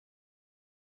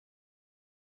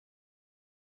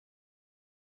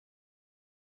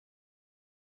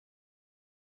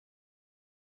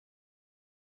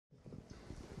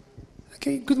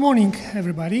Okay, good morning,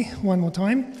 everybody, one more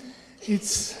time.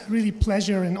 It's really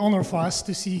pleasure and honor for us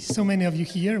to see so many of you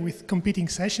here with competing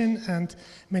session and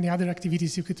many other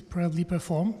activities you could probably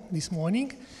perform this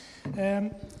morning.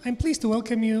 I'm pleased to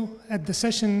welcome you at the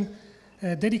session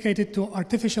dedicated to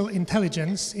artificial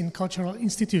intelligence in cultural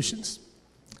institutions.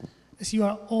 As you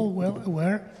are all well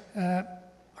aware,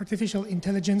 artificial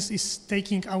intelligence is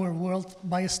taking our world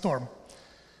by a storm.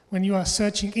 When you are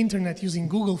searching internet using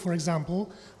Google, for example,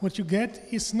 what you get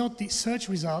is not the search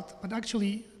result, but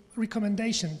actually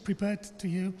recommendation prepared to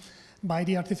you by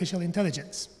the artificial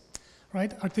intelligence,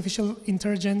 right? Artificial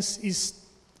intelligence is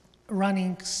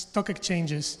running stock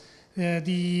exchanges,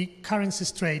 the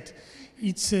currencies trade.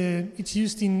 It's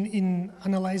used in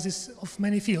analysis of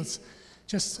many fields.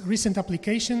 Just recent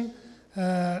application,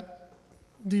 the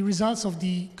results of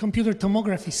the computer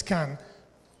tomography scan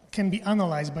can be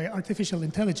analyzed by artificial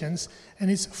intelligence, and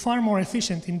it's far more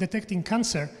efficient in detecting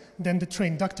cancer than the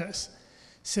trained doctors.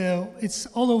 So it's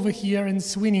all over here and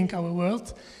it's winning our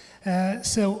world.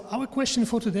 So our question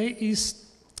for today is,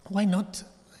 why not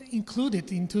include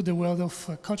it into the world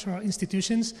of cultural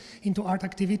institutions, into art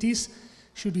activities?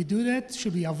 Should we do that?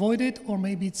 Should we avoid it? Or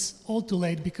maybe it's all too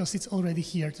late because it's already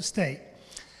here to stay.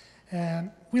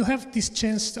 We'll have this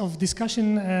chance of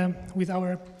discussion with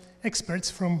our experts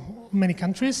from many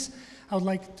countries. I would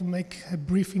like to make a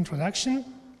brief introduction,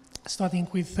 starting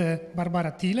with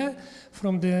Barbara Thiele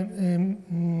from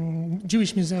the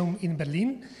Jewish Museum in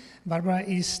Berlin. Barbara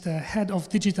is the head of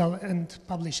digital and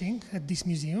publishing at this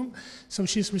museum, so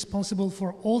she's responsible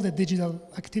for all the digital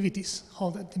activities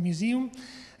held at the museum,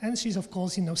 and she's of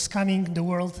course, scanning the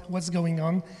world, what's going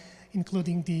on,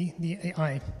 including the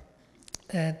AI.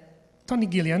 Tony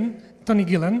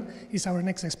Guillan is our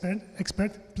next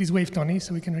expert. Please wave, Tony,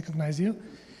 so we can recognize you.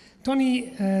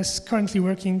 Tony is currently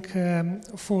working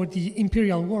for the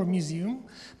Imperial War Museum,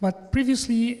 but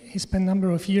previously he spent a number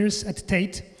of years at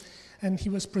Tate, and he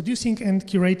was producing and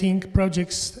curating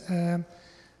projects,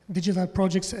 digital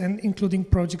projects, and including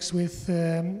projects with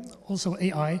also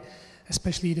AI,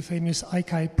 especially the famous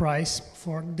ICAI Prize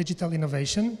for Digital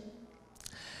Innovation.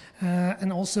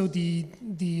 And also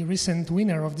the recent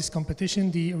winner of this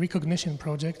competition, the Recognition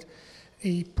Project,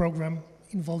 a program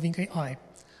involving AI.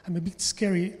 I'm a bit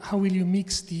scary. How will you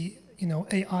mix the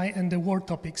AI and the war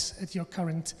topics at your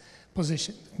current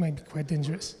position? It might be quite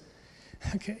dangerous.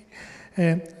 Okay.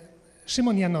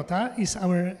 Szymon Janota is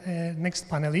our next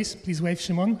panelist. Please wave,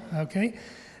 Szymon. Okay.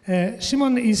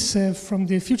 Szymon is from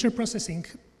the Future Processing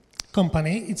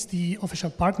company. It's the official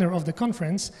partner of the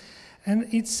conference, and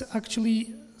it's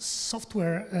actually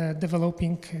software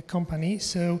developing company,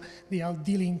 so they are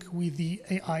dealing with the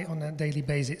AI on a daily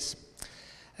basis.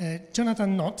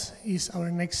 Jonathan Knott is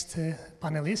our next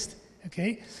panelist.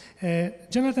 Okay,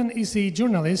 Jonathan is a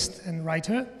journalist and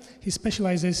writer. He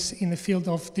specializes in the field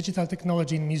of digital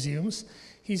technology in museums.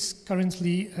 He's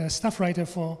currently a staff writer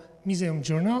for Museum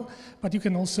Journal, but you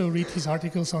can also read his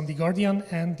articles on The Guardian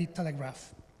and The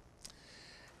Telegraph.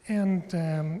 And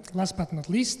last but not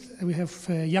least, we have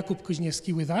Jakub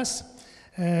Koźniewski with us.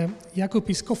 Jakub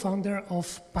is co-founder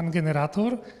of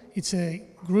PanGenerator. It's a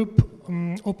group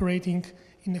operating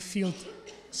in a field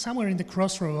somewhere in the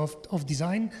crossroad of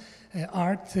design,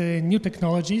 art, new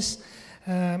technologies.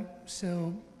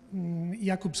 So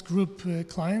Jakub's group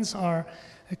clients are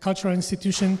a cultural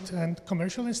institution and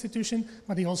commercial institution,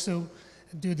 but they also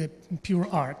do the pure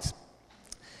art.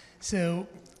 So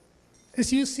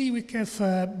as you see, we have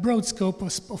a broad scope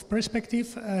of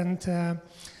perspective and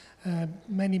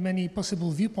many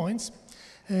possible viewpoints.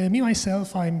 Me,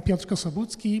 myself, I'm Piotr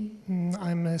Kossobudzki.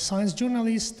 I'm a science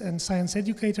journalist and science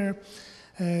educator.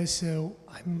 So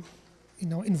I'm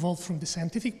involved from the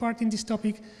scientific part in this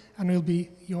topic and will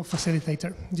be your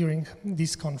facilitator during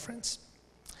this conference.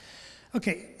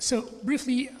 Okay, so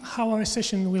briefly how our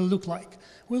session will look like.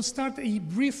 We'll start a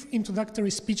brief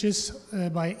introductory speeches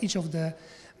by each of the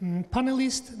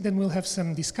panelists, then we'll have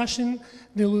some discussion.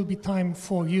 There will be time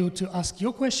for you to ask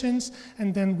your questions,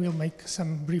 and then we'll make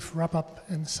some brief wrap-up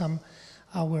and sum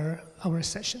our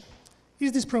session.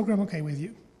 Is this program okay with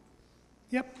you?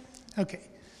 Yep, okay.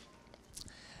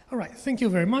 All right, thank you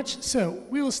very much. So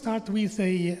we will start with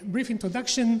a brief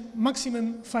introduction,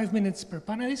 maximum 5 minutes per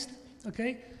panelist,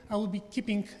 okay? I will be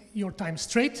keeping your time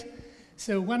straight.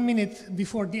 So 1 minute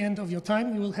before the end of your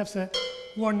time, you will have a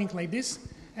warning like this.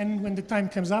 And when the time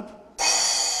comes up,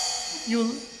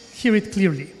 you'll hear it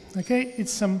clearly, okay?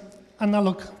 It's some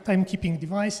analog timekeeping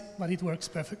device, but it works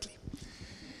perfectly.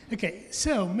 Okay,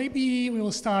 so maybe we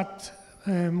will start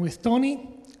with Tony,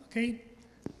 okay?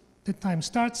 The time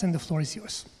starts and the floor is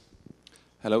yours.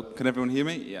 Hello, can everyone hear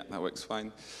me? Yeah, that works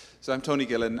fine. So I'm Tony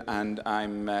Guillan, and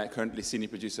I'm currently Senior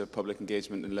Producer of Public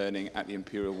Engagement and Learning at the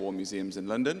Imperial War Museums in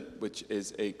London, which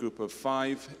is a group of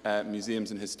 5 museums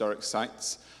and historic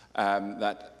sites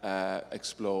that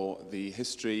explore the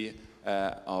history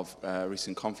of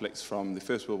recent conflicts from the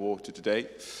First World War to today.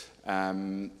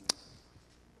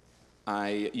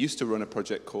 I used to run a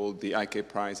project called the IK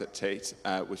Prize at Tate,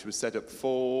 which was set up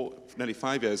nearly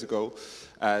 5 years ago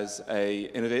as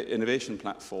an innovation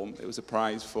platform. It was a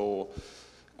prize for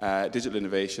digital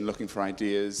innovation, looking for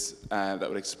ideas that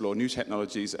would explore new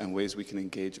technologies and ways we can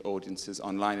engage audiences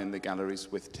online in the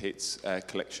galleries with Tate's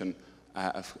collection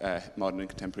of modern and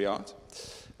contemporary art.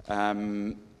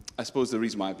 I suppose the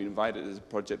reason why I've been invited is a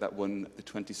project that won the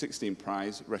 2016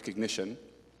 prize, Recognition,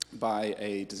 by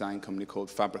a design company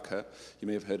called Fabrica. You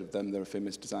may have heard of them. They're a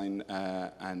famous design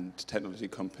and technology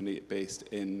company based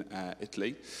in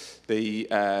Italy. They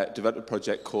developed a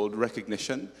project called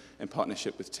Recognition in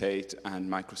partnership with Tate and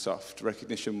Microsoft.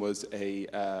 Recognition was a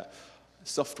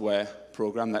software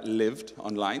program that lived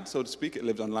online, so to speak. It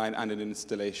lived online and in an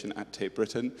installation at Tate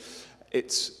Britain.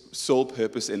 Its sole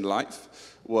purpose in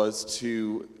life was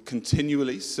to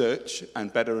continually search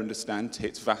and better understand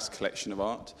Tate's vast collection of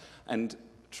art and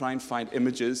try and find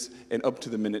images in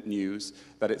up-to-the-minute news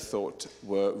that it thought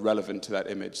were relevant to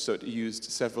that image. So it used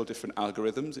several different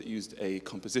algorithms. It used a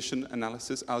composition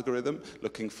analysis algorithm,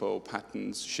 looking for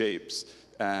patterns, shapes,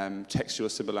 textual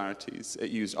similarities. It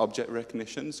used object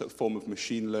recognition, so a form of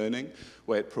machine learning,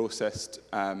 where it processed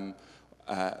the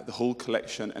whole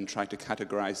collection and tried to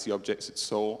categorize the objects it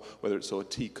saw, whether it saw a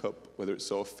teacup, whether it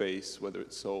saw a face, whether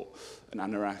it saw an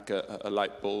anorak, a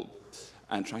light bulb,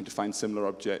 and trying to find similar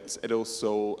objects. It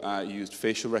also used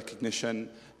facial recognition,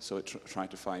 so it tried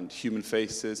to find human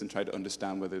faces and tried to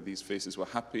understand whether these faces were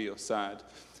happy or sad.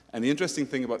 And the interesting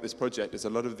thing about this project is a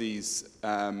lot of these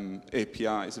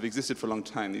APIs have existed for a long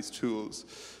time, these tools.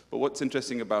 But what's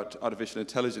interesting about artificial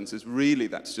intelligence is really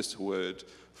that's just a word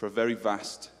for a very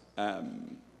vast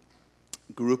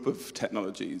group of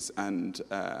technologies and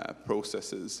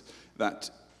processes that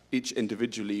each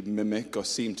individually mimic or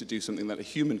seem to do something that a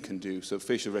human can do. So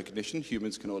facial recognition,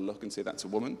 humans can all look and say that's a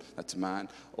woman, that's a man,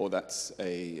 or that's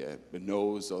a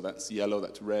nose, or that's yellow,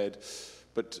 that's red.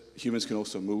 But humans can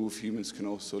also move, humans can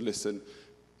also listen.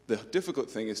 The difficult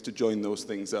thing is to join those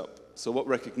things up. So what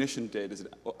recognition did is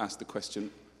it asked the question,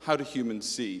 how do humans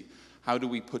see? How do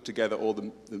we put together all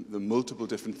the multiple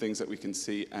different things that we can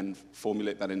see and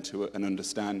formulate that into an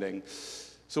understanding?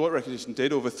 So what recognition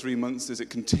did over 3 months is it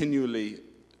continually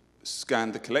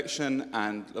scanned the collection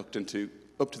and looked into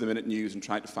up-to-the-minute news and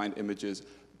tried to find images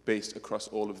based across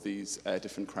all of these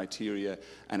different criteria,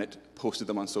 and it posted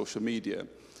them on social media.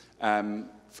 From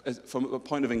a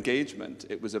point of engagement,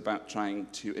 it was about trying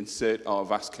to insert our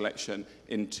vast collection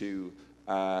into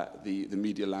the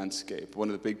media landscape. One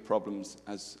of the big problems,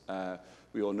 as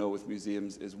we all know with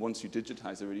museums, is once you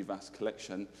digitize a really vast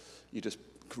collection, you're just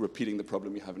repeating the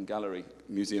problem you have in gallery.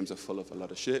 Museums are full of a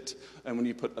lot of shit, and when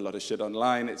you put a lot of shit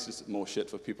online, it's just more shit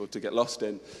for people to get lost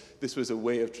in. This was a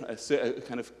way of a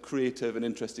kind of creative and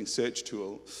interesting search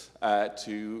tool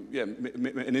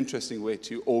an interesting way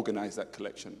to organize that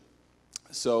collection.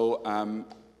 So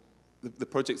the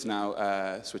project's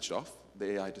now switched off.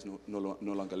 The AI no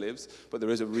longer lives, but there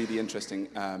is a really interesting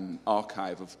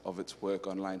archive of its work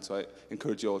online. So I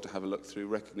encourage you all to have a look through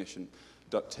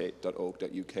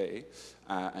recognition.tate.org.uk,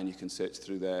 and you can search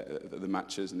through the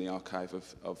matches and the archive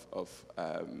of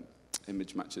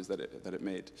image matches that it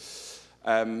made.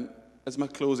 As my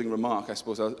closing remark, I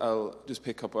suppose I'll just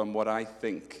pick up on what I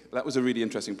think. That was a really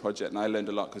interesting project, and I learned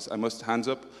a lot, because I must, hands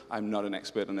up, I'm not an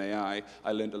expert on AI.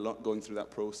 I learned a lot going through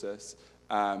that process.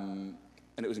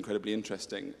 And it was incredibly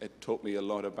interesting. It taught me a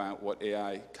lot about what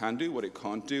AI can do, what it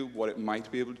can't do, what it might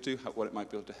be able to do, what it might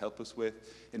be able to help us with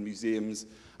in museums.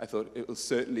 I thought it will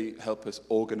certainly help us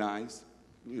organize,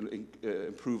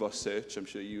 improve our search. I'm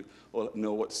sure you all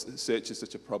know what search is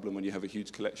such a problem when you have a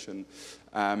huge collection.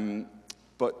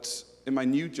 But in my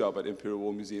new job at Imperial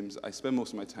War Museums, I spend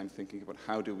most of my time thinking about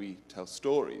how do we tell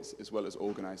stories as well as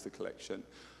organize the collection.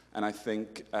 And I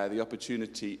think the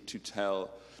opportunity to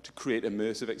create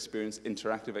immersive experience,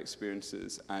 interactive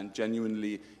experiences, and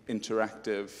genuinely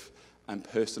interactive and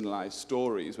personalized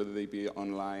stories, whether they be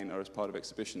online or as part of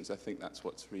exhibitions, I think that's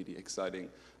what's really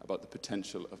exciting about the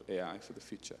potential of AI for the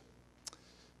future.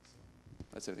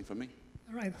 That's everything from me.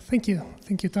 All right, thank you.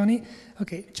 Thank you, Tony.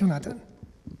 Okay, Janota.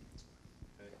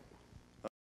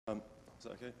 Is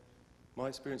that okay? My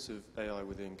experience of AI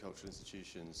within cultural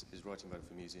institutions is writing about it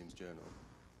for Museums Journal.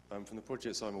 From the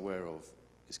projects I'm aware of,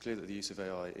 it's clear that the use of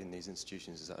AI in these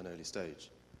institutions is at an early stage.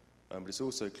 But it's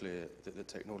also clear that the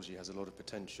technology has a lot of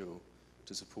potential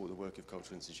to support the work of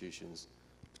cultural institutions,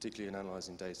 particularly in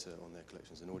analysing data on their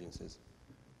collections and audiences.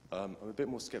 I'm a bit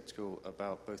more sceptical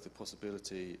about both the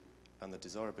possibility and the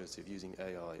desirability of using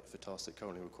AI for tasks that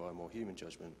currently require more human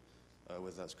judgment,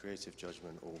 whether that's creative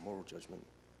judgment or moral judgment.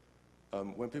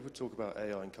 When people talk about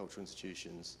AI in cultural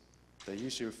institutions, they're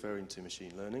usually referring to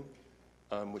machine learning,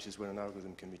 which is when an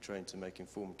algorithm can be trained to make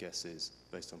informed guesses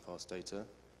based on past data,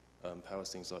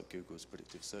 powers things like Google's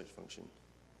predictive search function.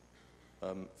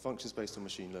 Functions based on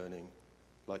machine learning,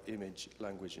 like image,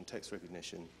 language, and text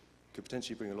recognition, could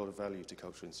potentially bring a lot of value to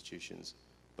cultural institutions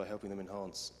by helping them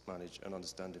enhance, manage, and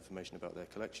understand information about their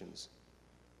collections.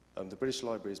 The British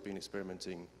Library has been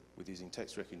experimenting with using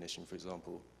text recognition, for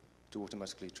example, to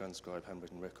automatically transcribe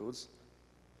handwritten records.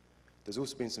 There's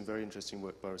also been some very interesting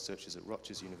work by researchers at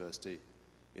Rutgers University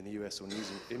in the US on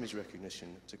using image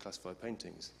recognition to classify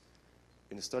paintings.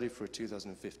 In a study for a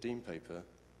 2015 paper,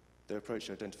 their approach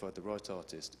identified the right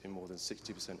artist in more than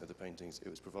 60% of the paintings it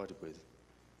was provided with,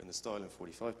 and the style in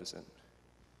 45%.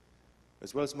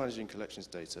 As well as managing collections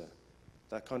data,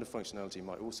 that kind of functionality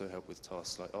might also help with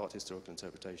tasks like art historical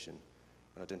interpretation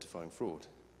and identifying fraud.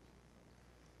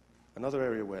 Another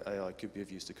area where AI could be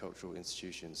of use to cultural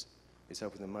institutions is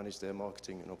helping them manage their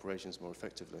marketing and operations more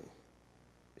effectively.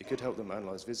 It could help them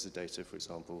analyse visitor data, for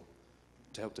example,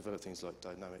 to help develop things like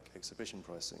dynamic exhibition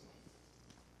pricing.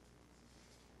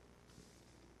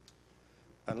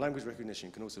 And language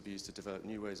recognition can also be used to develop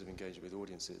new ways of engaging with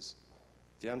audiences.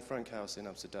 The Anne Frank House in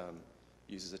Amsterdam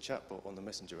uses a chatbot on the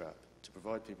Messenger app to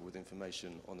provide people with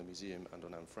information on the museum and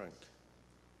on Anne Frank.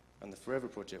 And the Forever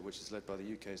Project, which is led by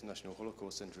the UK's National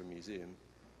Holocaust Centre and Museum,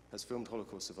 has filmed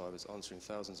Holocaust survivors answering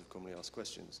thousands of commonly asked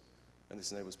questions, and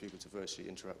this enables people to virtually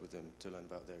interact with them to learn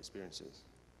about their experiences.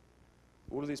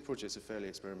 All of these projects are fairly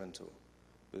experimental,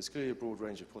 but there's clearly a broad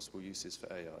range of possible uses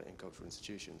for AI in cultural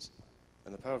institutions,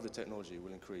 and the power of the technology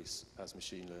will increase as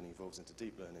machine learning evolves into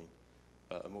deep learning,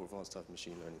 a more advanced type of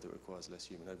machine learning that requires less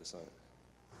human oversight.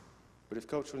 But if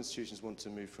cultural institutions want to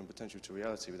move from potential to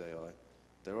reality with AI,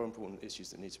 there are important issues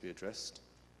that need to be addressed.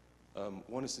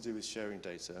 One is to do with sharing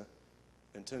data.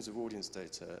 In terms of audience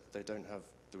data, they don't have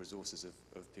the resources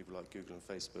of people like Google and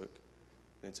Facebook.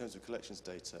 And in terms of collections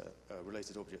data,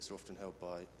 related objects are often held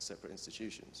by separate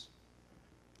institutions.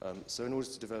 So in order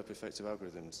to develop effective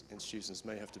algorithms, institutions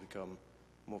may have to become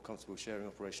more comfortable sharing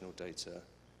operational data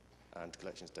and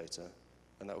collections data,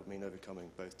 and that would mean overcoming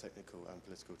both technical and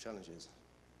political challenges.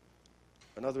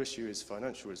 Another issue is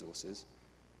financial resources.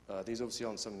 These obviously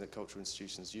aren't something that cultural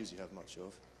institutions usually have much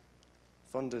of.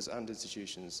 Funders and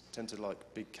institutions tend to like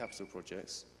big capital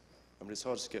projects, but it's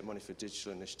harder to get money for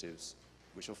digital initiatives,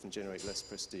 which often generate less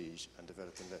prestige and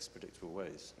develop in less predictable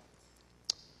ways.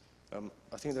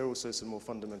 I think there are also some more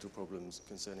fundamental problems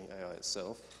concerning AI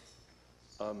itself.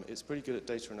 It's pretty good at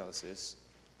data analysis,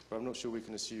 but I'm not sure we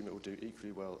can assume it will do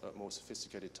equally well at more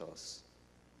sophisticated tasks.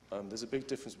 There's a big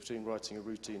difference between writing a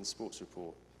routine sports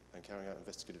report and carrying out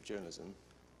investigative journalism.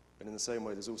 And in the same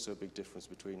way, there's also a big difference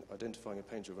between identifying a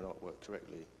painter of an artwork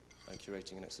correctly and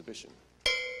curating an exhibition.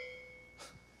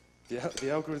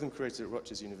 The algorithm created at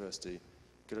Rutgers University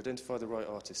could identify the right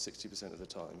artist 60% of the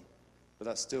time, but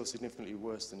that's still significantly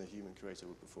worse than a human curator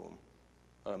would perform.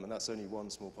 And that's only one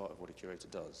small part of what a curator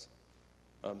does.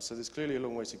 So there's clearly a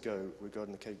long way to go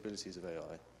regarding the capabilities of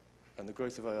AI, and the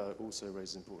growth of AI also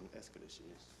raises important ethical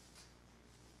issues.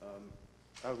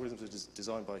 Algorithms are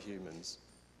designed by humans,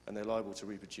 and they're liable to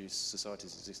reproduce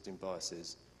society's existing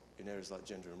biases in areas like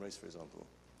gender and race, for example.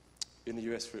 In the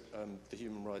US, the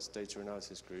Human Rights Data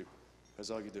Analysis Group has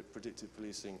argued that predictive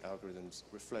policing algorithms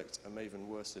reflect and may even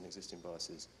worsen existing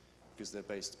biases because they're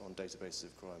based on databases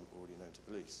of crime already known to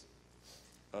police.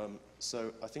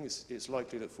 So I think it's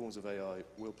likely that forms of AI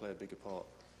will play a bigger part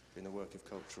in the work of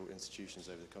cultural institutions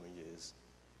over the coming years.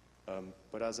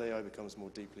 But as AI becomes more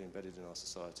deeply embedded in our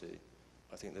society,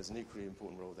 I think there's an equally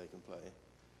important role they can play,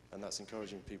 and that's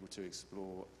encouraging people to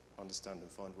explore, understand, and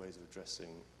find ways of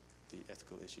addressing the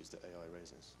ethical issues that AI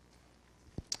raises.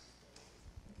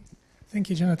 Thank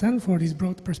you, Jonathan, for this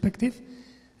broad perspective.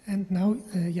 And now,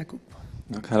 Jakub.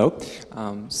 Hello.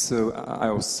 As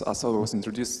I was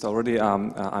introduced already,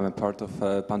 I'm a part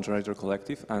of Pan Generator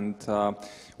Collective, and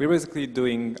we're basically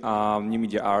doing new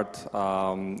media art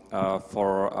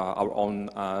for our own,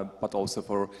 but also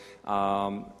for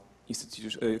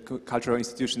cultural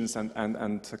institutions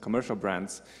and commercial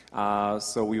brands.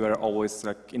 So we were always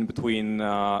like in between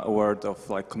a word of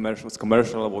like what's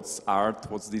commercial, what's art,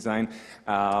 what's design,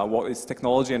 what is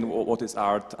technology, and what is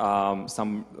art.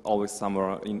 Always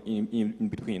somewhere in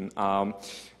between.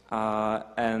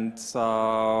 And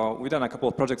we've done a couple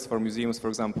of projects for museums, for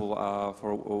example,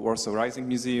 for Warsaw Rising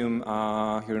Museum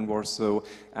here in Warsaw,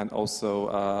 and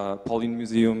also Polin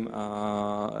Museum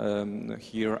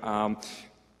here.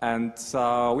 And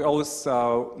we always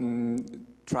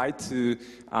try to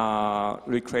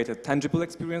recreate a tangible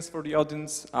experience for the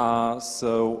audience.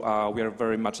 So we are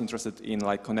very much interested in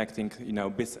like connecting, you know,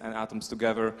 bits and atoms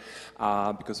together,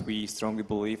 because we strongly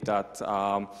believe that,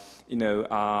 you know,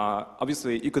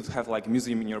 obviously you could have like a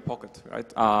museum in your pocket,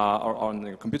 right, or on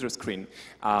your computer screen.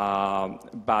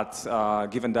 But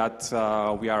given that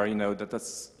we are, you know,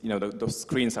 that's, you know, those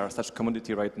screens are such a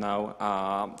commodity right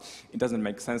now, it doesn't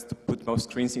make sense to put most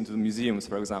screens into the museums,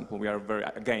 for example. We are very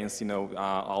against, you know,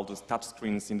 all those touch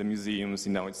screens in the museums,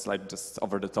 you know, it's like just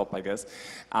over the top, I guess.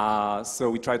 So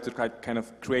we try to kind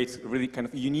of create really kind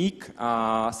of unique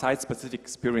site-specific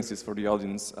experiences for the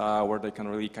audience, where they can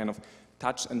really kind of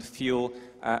touch and feel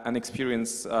and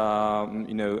experience,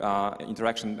 you know,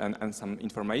 interaction and some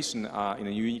information in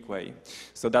a unique way.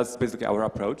 So that's basically our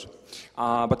approach.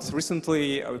 But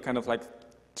recently, we kind of like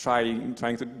trying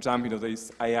to jump into this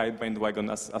AI bandwagon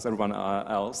as everyone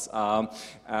else.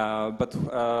 But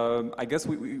I guess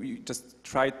we just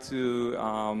try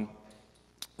to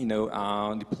you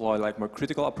know, deploy like more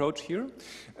critical approach here.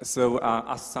 So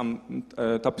as some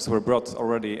topics were brought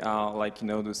already, like, you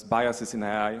know, those biases in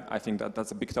AI, I think that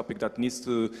that's a big topic that needs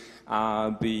to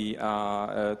be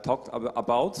talked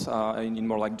about in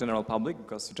more like general public,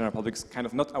 because the general public is kind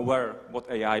of not aware what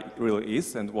AI really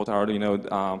is and what are, you know,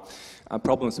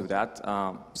 problems with that.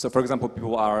 So for example,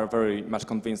 people are very much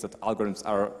convinced that algorithms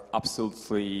are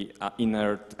absolutely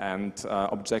inert and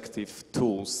objective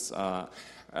tools,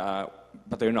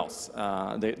 but they're not.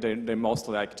 They're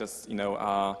mostly like just, you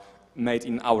know, made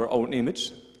in our own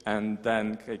image, and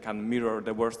then they can mirror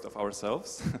the worst of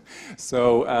ourselves.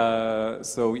 So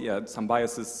yeah, some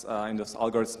biases in those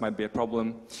algorithms might be a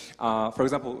problem. For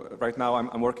example, right now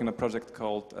I'm working on a project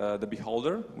called The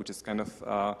Beholder, which is kind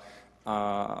of,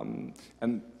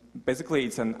 and basically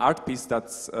it's an art piece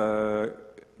that's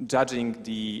judging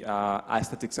the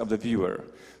aesthetics of the viewer.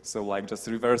 So like just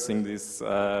reversing this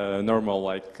normal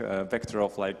like vector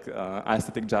of like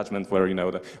aesthetic judgment, where, you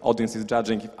know, the audience is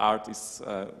judging if art is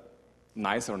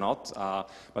nice or not.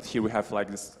 But here we have like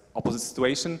this opposite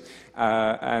situation,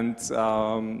 and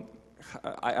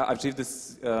I achieved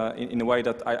this in a way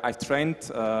that I've trained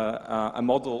a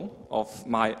model of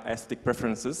my aesthetic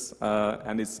preferences,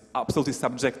 and it's absolutely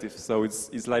subjective. So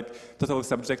it's like totally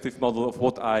subjective model of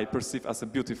what I perceive as a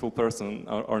beautiful person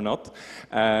or not,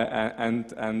 and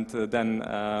then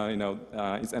you know,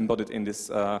 it's embodied in this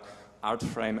art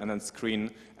frame and then screen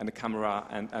and the camera,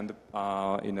 and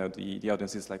you know, the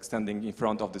audience is like standing in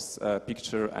front of this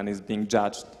picture and is being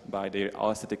judged by their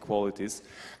aesthetic qualities.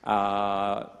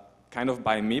 Kind of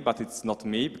by me, but it's not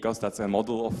me, because that's a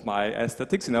model of my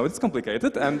aesthetics. You know, it's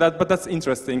complicated, and but that's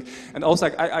interesting. And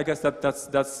also, I guess that's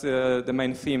the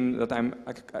main theme that I'm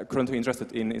currently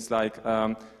interested in, is like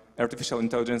artificial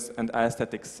intelligence and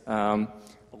aesthetics.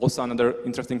 Also, another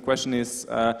interesting question is,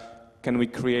 can we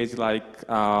create like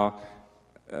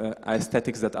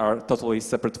aesthetics that are totally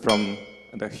separate from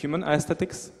the human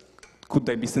aesthetics? Could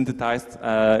they be synthesized?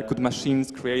 Could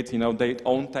machines create, you know, their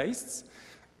own tastes,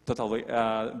 totally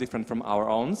different from our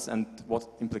own, and what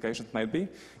implications might be?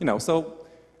 You know, so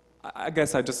I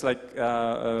guess I just like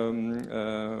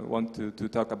want to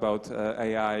talk about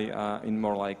AI in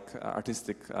more like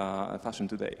artistic fashion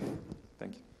today.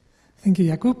 Thank you. Thank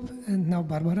you, Jakub. And now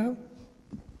Barbara.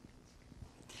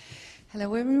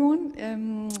 Hello, everyone.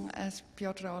 As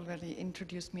Piotr already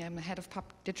introduced me, I'm the head of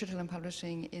digital and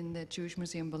publishing in the Jewish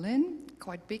Museum Berlin,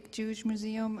 quite big Jewish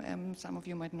museum. Some of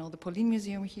you might know the Polin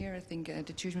Museum here. I think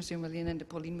the Jewish Museum Berlin and the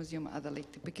Polin Museum are the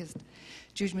biggest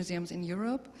Jewish museums in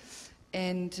Europe.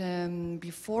 And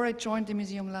before I joined the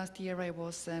museum last year, I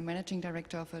was managing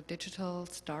director of a digital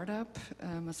startup,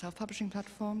 a self-publishing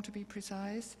platform to be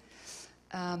precise.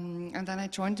 And then I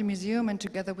joined the museum, and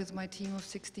together with my team of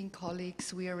 16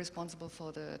 colleagues, we are responsible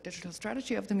for the digital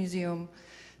strategy of the museum.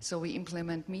 So we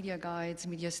implement media guides,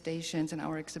 media stations in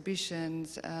our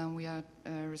exhibitions. We are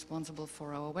responsible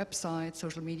for our website,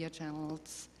 social media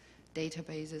channels,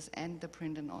 databases, and the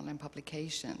print and online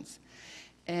publications.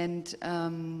 And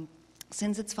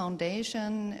since its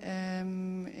foundation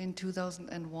in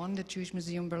 2001, the Jewish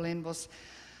Museum Berlin was,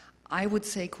 I would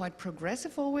say, quite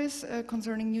progressive always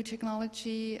concerning new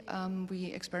technology.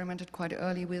 We experimented quite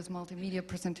early with multimedia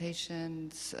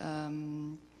presentations,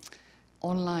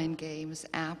 online games,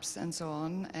 apps, and so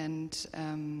on. And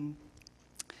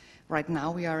right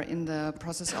now we are in the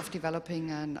process of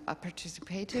developing a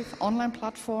participative online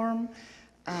platform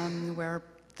where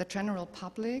the general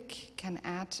public can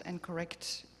add and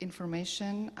correct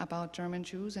information about German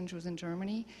Jews and Jews in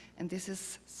Germany. And this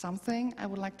is something I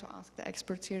would like to ask the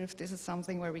experts here if this is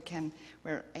something where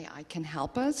AI can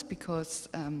help us, because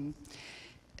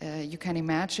you can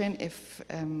imagine if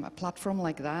a platform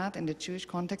like that in the Jewish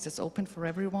context is open for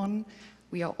everyone,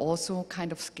 we are also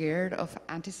kind of scared of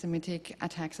anti-Semitic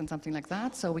attacks and something like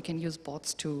that. So we can use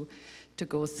bots to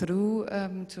go through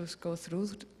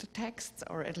the texts,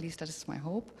 or at least that is my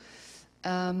hope.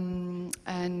 Also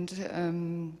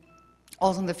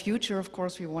in the future, of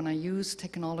course, we want to use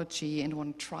technology and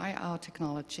want to try out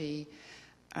technology.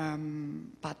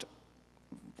 But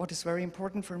what is very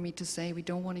important for me to say, we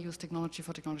don't want to use technology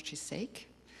for technology's sake.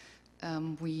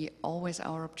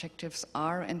 Our objectives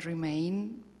are and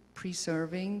remain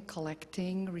preserving,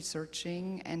 collecting,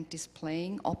 researching, and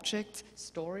displaying objects,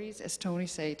 stories, as Tony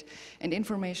said, and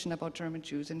information about German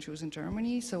Jews and Jews in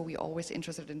Germany. So we're always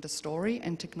interested in the story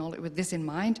and technology. With this in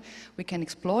mind, we can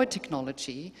exploit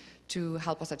technology to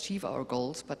help us achieve our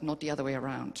goals, but not the other way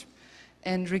around.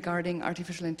 And regarding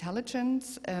artificial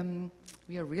intelligence,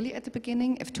 we are really at the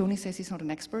beginning. If Tony says he's not an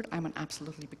expert, I'm an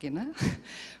absolutely beginner.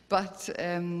 But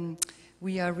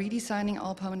we are redesigning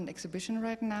our permanent exhibition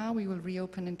right now. We will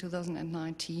reopen in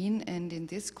 2019, and in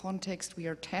this context we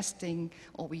are testing,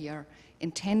 or we are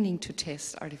intending to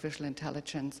test artificial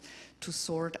intelligence to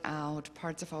sort out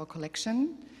parts of our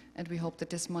collection, and we hope that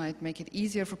this might make it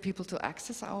easier for people to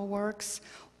access our works,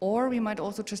 or we might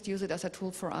also just use it as a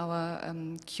tool for our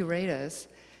curators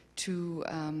to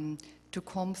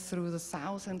comb through the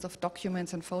thousands of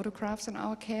documents and photographs in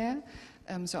our care.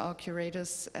 So our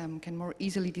curators can more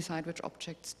easily decide which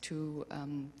objects to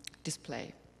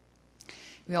display.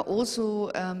 We are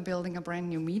also building a brand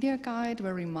new media guide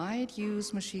where we might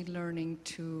use machine learning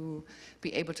to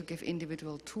be able to give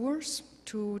individual tours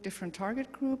to different target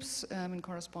groups in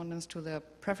correspondence to their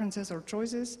preferences or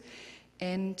choices.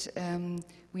 And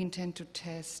we intend to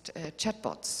test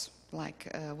chatbots, like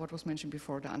what was mentioned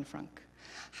before, the Anne Frank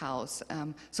house.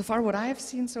 So far, what I have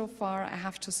seen so far, I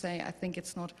have to say, I think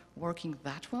it's not working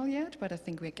that well yet, but I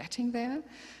think we're getting there.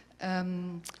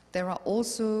 There are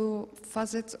also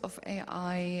facets of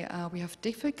AI we have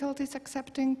difficulties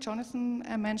accepting. Jonathan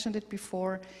mentioned it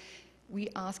before. We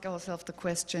ask ourselves the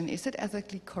question, is it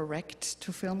ethically correct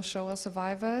to film Shoah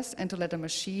survivors and to let a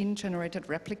machine-generated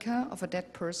replica of a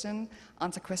dead person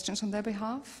answer questions on their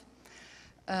behalf?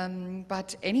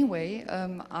 But anyway,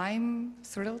 I'm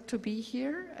thrilled to be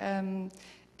here,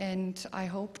 and I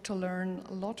hope to learn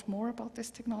a lot more about this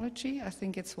technology. I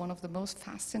think it's one of the most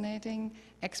fascinating,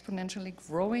 exponentially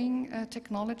growing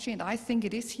technology, and I think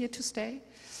it is here to stay.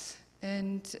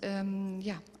 And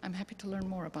yeah, I'm happy to learn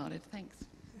more about it. Thanks.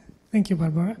 Thank you,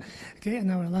 Barbara. Okay,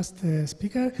 and our last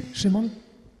speaker, Szymon.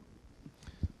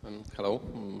 Hello,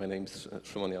 my name is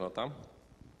Szymon Janota.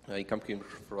 I come here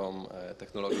from a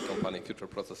technology company, Future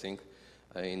Processing,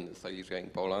 in Silesia in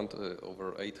Poland.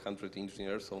 Over 800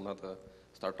 engineers, so not a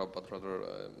startup, but rather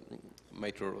a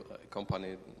major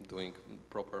company doing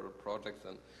proper projects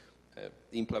and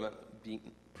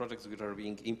projects which are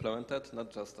being implemented,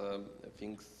 not just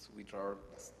things which are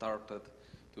started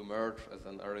to emerge as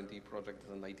an R&D project,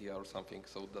 as an idea or something.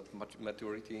 So that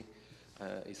maturity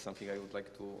is something I would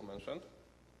like to mention.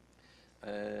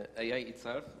 AI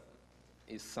itself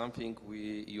is something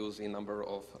we use in a number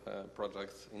of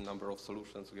projects, in a number of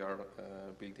solutions we are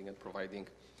building and providing.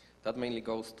 That mainly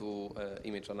goes to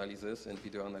image analysis and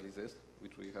video analysis,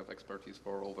 which we have expertise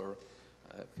for over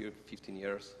 15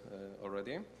 years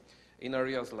already. In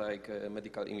areas like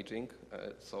medical imaging,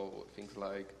 so things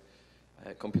like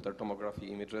computer tomography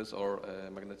images or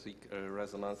magnetic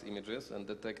resonance images, and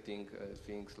detecting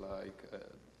things like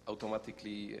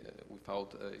automatically,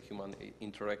 without human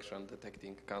interaction,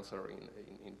 detecting cancer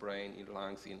in brain, in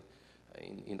lungs, in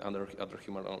other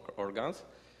human organs.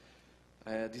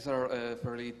 These are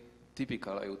fairly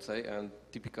typical, I would say, and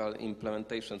typical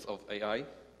implementations of AI,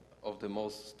 of the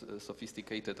most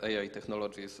sophisticated AI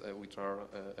technologies which are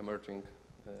emerging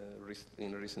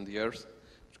in recent years,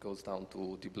 which goes down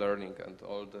to deep learning and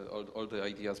all the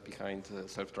ideas behind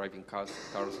self-driving cars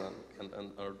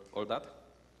and all that.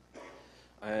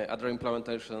 Other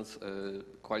implementations,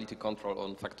 quality control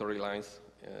on factory lines,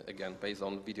 again, based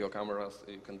on video cameras,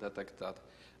 you can detect that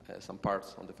some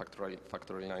parts on the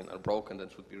factory line are broken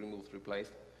and should be removed,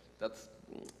 replaced. That's,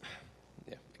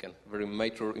 yeah, again, very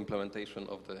major implementation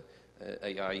of the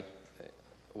AI,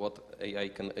 what AI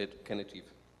can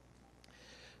achieve.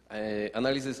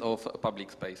 Analysis of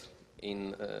public space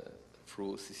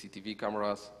through CCTV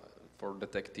cameras for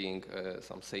detecting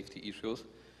some safety issues.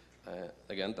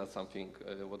 Again, that's something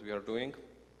what we are doing.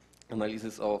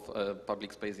 analysis of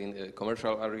public space in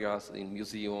commercial areas, in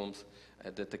museums,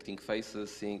 detecting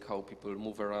faces, seeing how people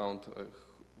move around,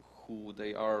 who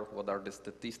they are, what are the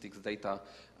statistics, data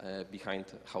behind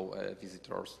how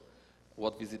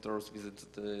what visitors visit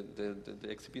the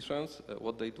exhibitions,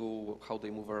 what they do, how they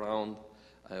move around,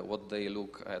 what they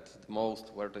look at the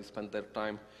most, where they spend their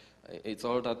time. It's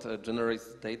all that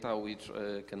generates data which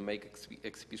can make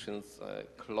exhibitions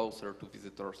closer to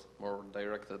visitors, more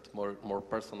directed, more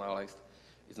personalized.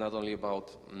 It's not only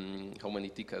about how many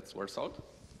tickets were sold,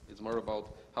 it's more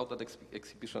about how that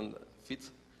exhibition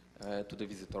fits to the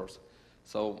visitors.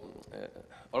 So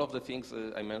all of the things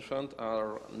I mentioned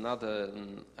are not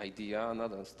an idea,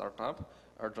 not a startup,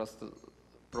 are just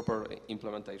proper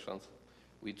implementations,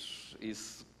 which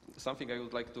is something I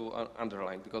would like to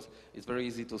underline, because it's very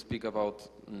easy to speak about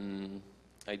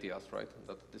ideas, right?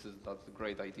 That this is that's a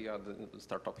great idea, the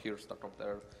startup here, startup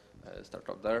there,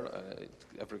 startup there.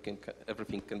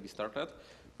 Everything can be started,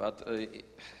 but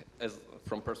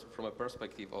from a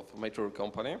perspective of a mature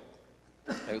company,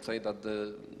 I would say that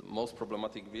the most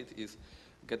problematic bit is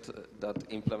get that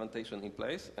implementation in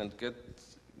place and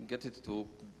get it to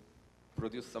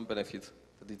produce some benefits,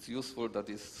 that it's useful, that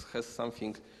it has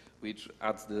something which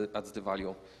adds the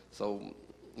value. So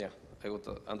yeah, I would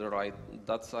underline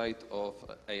that side of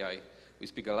AI. We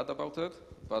speak a lot about it,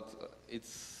 but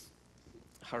it's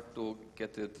hard to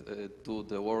get it to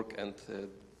the work and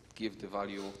give the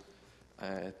value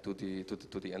to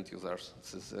the end users.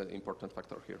 This is an important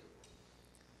factor here.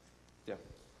 Yeah,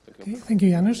 thank you. Okay, thank you,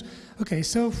 Janusz. Okay,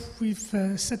 so we've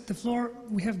set the floor.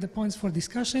 We have the points for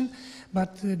discussion,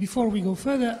 but before we go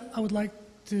further, I would like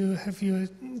to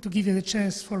give you the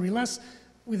chance for relax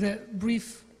with a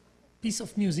brief piece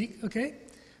of music. Okay,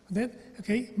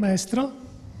 okay, maestro.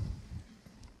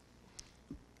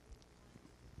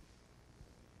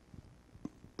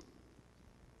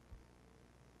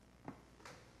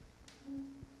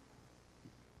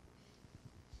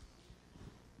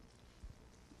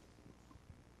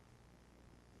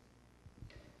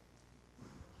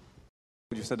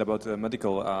 You said about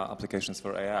medical applications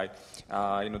for AI.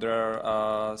 There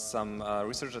are some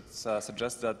research that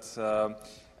suggests that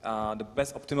the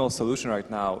best optimal solution right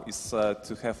now is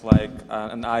to have like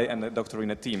an eye and a doctor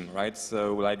in a team, right?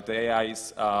 So like the AI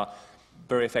is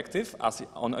very effective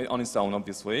on its own,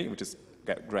 obviously, which is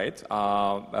great.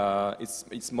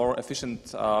 It's more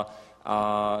efficient.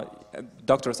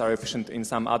 Doctors are efficient in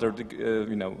some other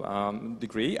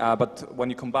degree, but when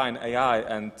you combine AI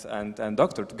and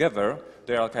doctor together,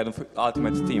 they are kind of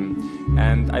ultimate team.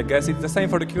 And I guess it's the same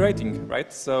for the curating,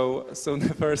 right? So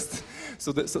the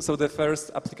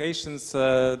first applications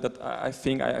that I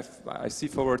think I see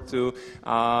forward to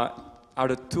are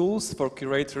the tools for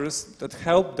curators that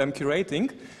help them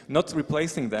curating, not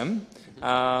replacing them.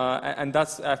 And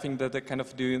that's, I think, that the kind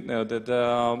of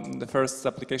the first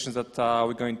applications that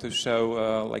we're going to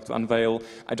show, like to unveil.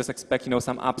 I just expect,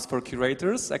 some apps for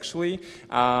curators. Actually,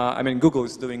 I mean, Google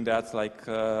is doing that, like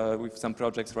with some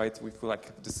projects, right? With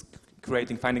like just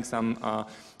creating, finding some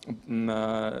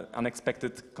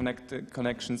unexpected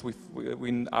connections with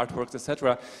artworks,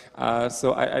 etc.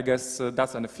 So I guess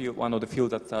that's one of the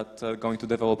fields that's going to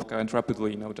develop kind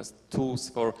rapidly. Just tools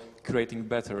for creating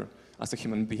better as a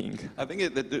human being. I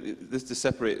think this to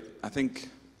separate, I think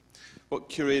what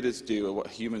curators do or what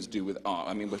humans do with art,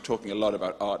 I mean, we're talking a lot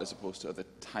about art as opposed to other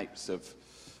types of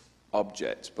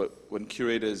objects, but when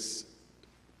curators,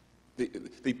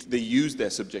 they use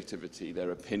their subjectivity, their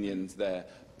opinions, their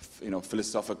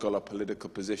philosophical or political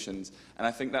positions, and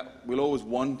I think that we'll always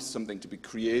want something to be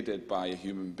created by a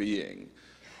human being,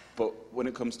 but when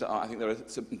it comes to art, I think there are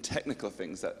certain technical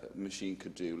things that a machine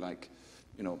could do, like,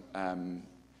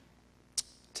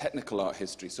 technical art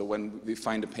history. So when we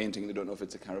find a painting, they don't know if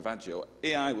it's a Caravaggio.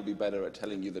 AI will be better at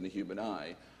telling you than a human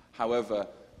eye. However,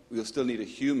 we'll still need a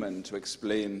human to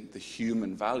explain the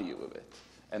human value of it.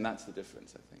 And that's the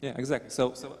difference, I think. Yeah, exactly.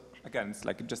 So again, it's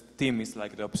like just team is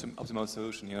like the optimal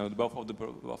solution. Both of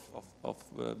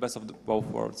the best of both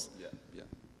worlds. Yeah.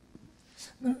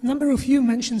 A number of you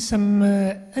mentioned some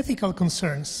ethical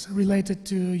concerns related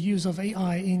to use of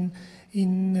AI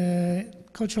in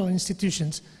cultural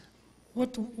institutions.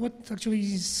 What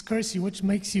actually scares you? What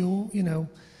makes you,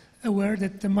 aware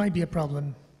that there might be a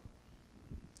problem?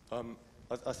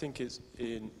 I think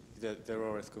there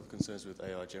are ethical concerns with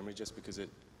AI generally, just because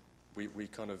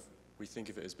we think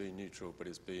of it as being neutral, but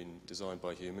it's being designed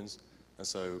by humans, and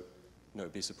so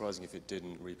it'd be surprising if it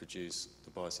didn't reproduce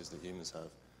the biases that humans have.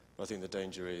 But I think the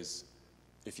danger is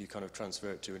if you kind of transfer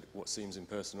it to what seems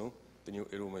impersonal, then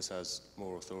it almost has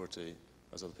more authority,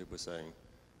 as other people are saying.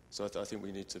 So I think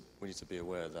we need to be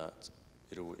aware that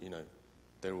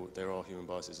there are human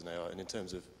biases in AI. And in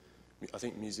terms of, I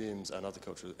think museums and other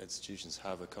cultural institutions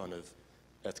have a kind of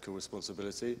ethical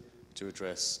responsibility to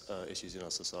address issues in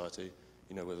our society,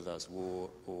 you know, whether that's war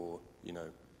or, you know,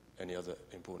 any other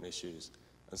important issues.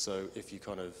 And so if you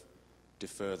kind of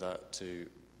defer that to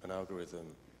an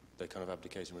algorithm, they kind of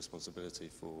abdicate responsibility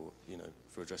for, you know,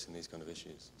 for addressing these kind of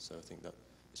issues. So I think that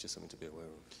it's just something to be aware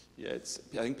of. Yeah,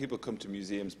 I think people come to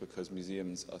museums because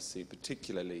museums are seen,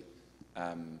 particularly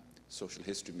social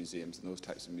history museums and those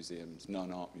types of museums,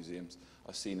 non-art museums,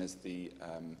 are seen as the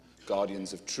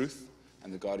guardians of truth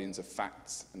and the guardians of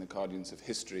facts and the guardians of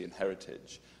history and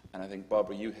heritage. And I think,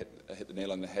 Barbara, you hit the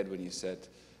nail on the head when you said,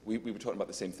 we were talking about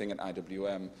the same thing at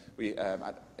IWM.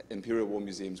 At Imperial War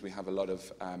Museums, we have a lot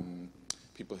of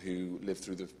people who lived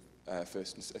through the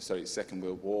Second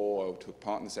World War or took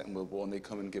part in the Second World War, and they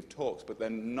come and give talks, but they're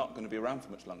not going to be around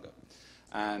for much longer.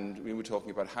 And we were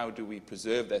talking about how do we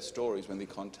preserve their stories when they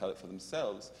can't tell it for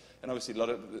themselves. And obviously,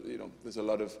 there's a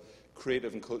lot of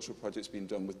creative and cultural projects being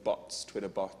done with bots, Twitter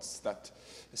bots, that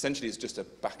essentially is just a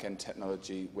back-end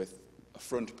technology with a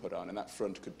front put on, and that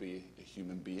front could be a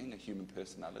human being, a human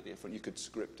personality, a front. You could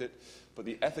script it, but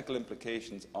the ethical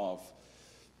implications of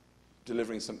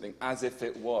delivering something as if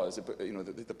it was, you know,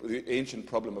 the ancient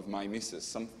problem of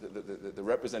mimesis, the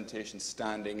representation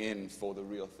standing in for the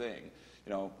real thing.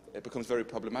 You know, it becomes very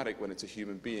problematic when it's a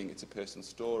human being, it's a personal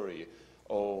story,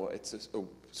 or it's a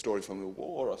story from the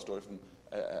war, or a story from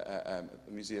a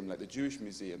museum like the Jewish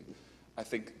Museum. I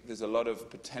think there's a lot of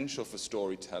potential for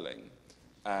storytelling,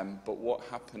 but what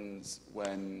happens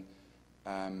when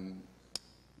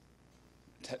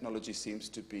technology seems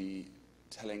to be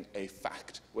telling a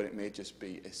fact when it may just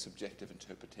be a subjective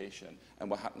interpretation? And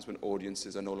what happens when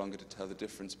audiences are no longer to tell the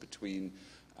difference between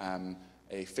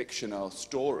a fictional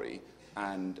story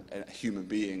and a human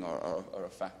being or a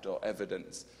fact or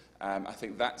evidence? I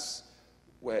think that's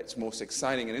where it's most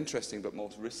exciting and interesting, but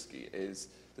most risky, is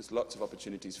there's lots of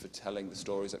opportunities for telling the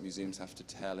stories that museums have to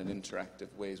tell in interactive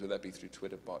ways, whether that be through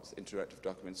Twitter bots, interactive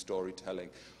document storytelling,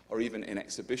 or even in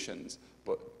exhibitions.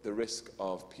 But the risk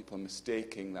of people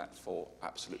mistaking that for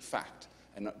absolute fact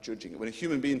and not judging it. When a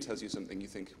human being tells you something, you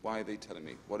think, why are they telling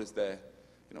me? What is their,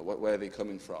 you know, where are they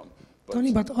coming from? But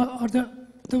Tony, but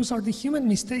those are the human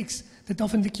mistakes that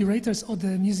often the curators or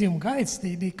the museum guides,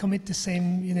 they commit the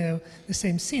same, you know, the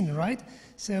same sin, right?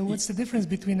 So what's the difference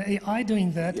between AI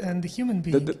doing that and the human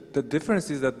being? The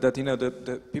difference is that you know,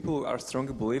 the people are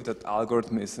strongly believe that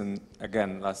algorithm is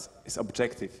is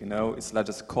objective, you know, it's not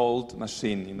just cold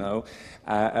machine, you know,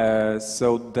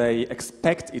 so they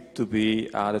expect it to be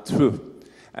the truth,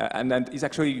 and then it's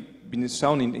actually been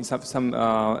shown in some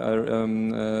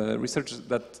research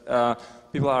that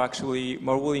people are actually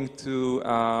more willing to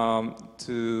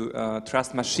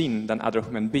trust machine than other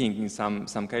human being in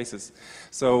some cases.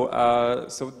 So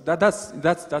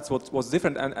that's what's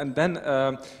different. And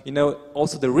then you know,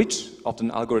 also the reach of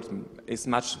an algorithm is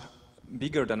much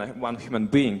bigger than one human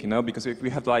being, you know, because if we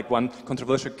have like one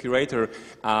controversial curator,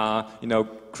 you know,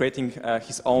 creating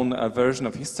his own version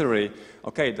of history,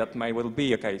 okay, that might well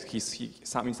be okay. He's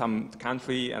in some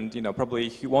country, and you know, probably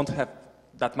he won't have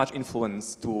that much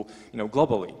influence to, you know,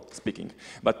 globally speaking.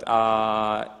 But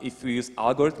if we use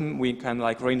algorithm, we can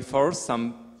like reinforce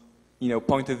some, you know,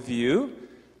 point of view,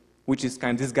 which is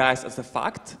kind of disguised as a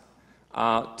fact,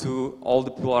 to all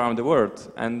the people around the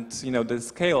world, and you know, the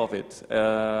scale of it.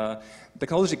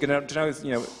 Technology generally,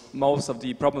 you know, most of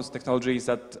the problems with technology is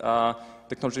that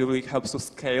technology really helps to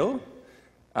scale.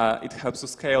 It helps to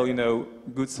scale, you know,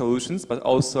 good solutions, but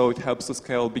also it helps to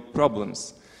scale big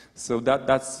problems. So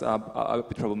that's a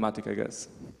bit problematic, I guess.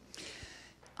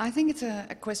 I think it's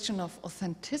a question of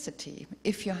authenticity.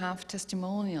 If you have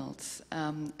testimonials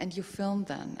and you film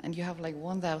them, and you have like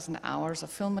 1,000 hours of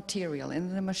film material,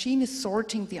 and the machine is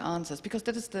sorting the answers, because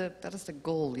that is the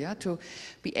goal, yeah, to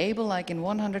be able, like in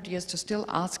 100 years, to still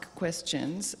ask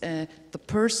questions the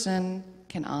person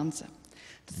can answer.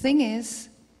 The thing is,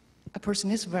 a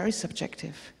person is very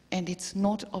subjective, and it's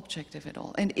not objective at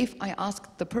all. And if I ask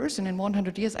the person in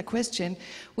 100 years a question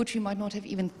which we might not have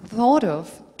even thought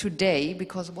of today,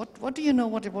 because what do you know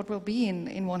what will be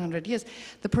in 100 years?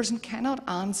 The person cannot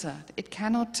answer. It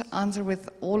cannot answer with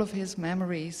all of his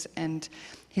memories and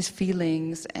his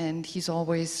feelings, and he's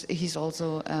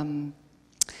also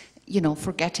you know,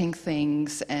 forgetting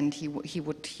things, and he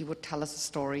would tell us a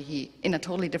story in a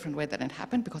totally different way than it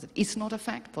happened, because it is not a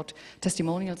fact. What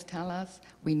testimonials tell us,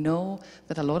 we know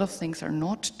that a lot of things are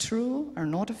not true, are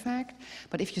not a fact.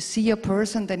 But if you see a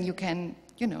person, then you can,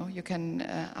 you know, you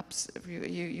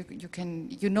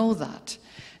know that.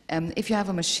 If you have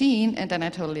a machine, and then I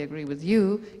totally agree with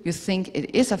you, you think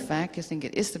it is a fact, you think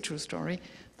it is the true story,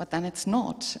 but then it's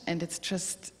not, and it's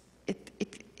just,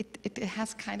 it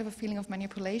has kind of a feeling of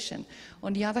manipulation.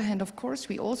 On the other hand, of course,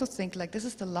 we also think like this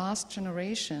is the last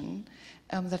generation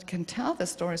that can tell the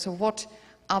story, so what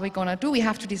are we going to do? We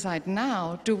have to decide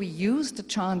now, do we use the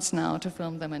chance now to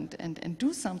film them and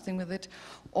do something with it,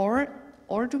 or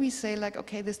do we say like,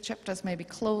 okay, this chapter is maybe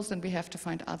closed and we have to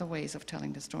find other ways of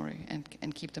telling the story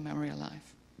and keep the memory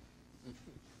alive?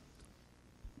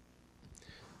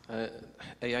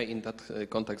 AI in that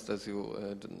context, as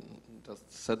you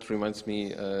just said, reminds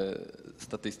me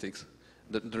statistics.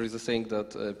 There is a saying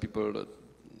that people,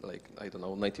 like, I don't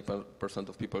know, 90%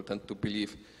 of people tend to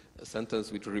believe a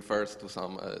sentence which refers to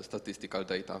some statistical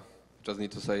data. Just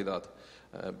need to say that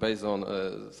based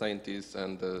on scientists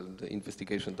and the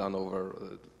investigation done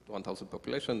over 1,000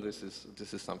 population, this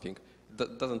is something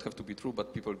that doesn't have to be true,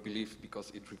 but people believe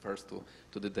because it refers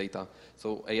to the data.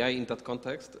 So AI in that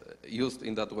context, used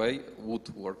in that way, would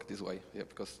work this way, yeah,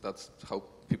 because that's how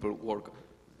people work,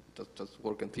 just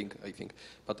work and think, I think.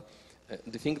 But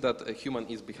the thing that a human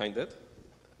is behind it,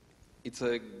 it's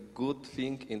a good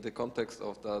thing in the context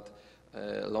of that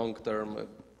long-term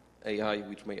AI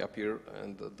which may appear,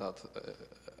 and that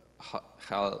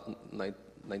HAL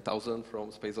 9000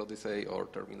 from Space Odyssey or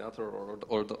Terminator or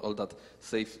all that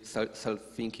safe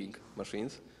self-thinking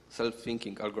machines,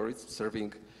 self-thinking algorithms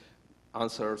serving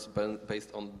answers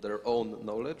based on their own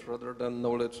knowledge rather than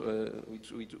knowledge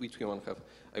which humans have.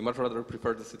 I much rather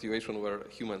prefer the situation where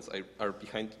humans are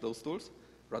behind those tools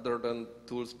rather than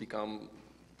tools become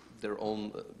their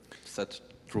own set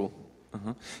true.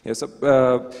 Yeah, so,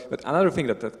 but another thing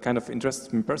that kind of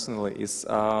interests me personally is,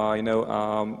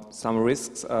 some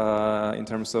risks in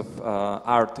terms of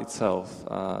art itself.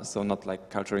 So not like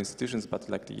cultural institutions, but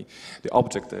like the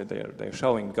object that they're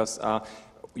showing. Because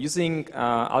using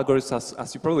algorithms,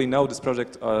 as you probably know, this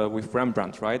project with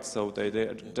Rembrandt, right? So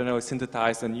they generally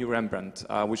synthesize a new Rembrandt,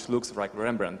 which looks like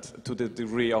Rembrandt to the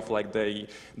degree of like they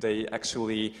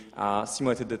actually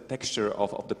simulated the texture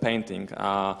of the painting.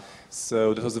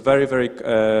 So that was very, very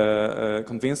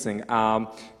convincing.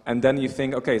 And then you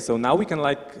think, okay, so now we can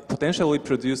like potentially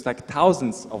produce like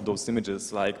thousands of those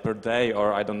images like per day,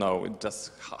 or I don't know,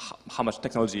 just how much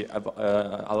technology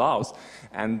allows.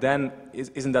 And then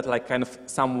isn't that like kind of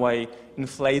some way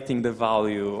inflating the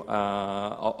value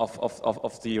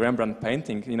of the Rembrandt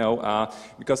painting, you know?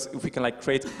 Because if we can like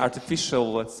create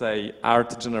artificial, let's say,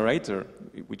 art generator,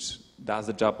 which does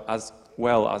the job as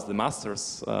well as the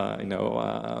masters,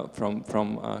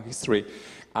 from history,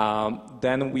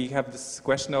 then we have this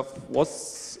question of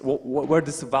where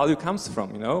this value comes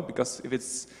from, you know? Because if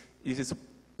it's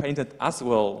painted as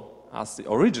well as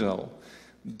the original,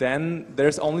 then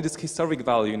there's only this historic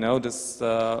value, you know?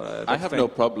 I have no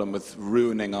problem with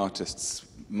ruining artists'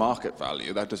 market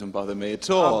value. That doesn't bother me at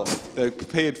all. They're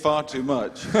paid far too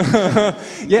much.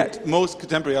 Yeah. Most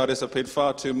contemporary artists are paid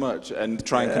far too much and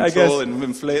try and control and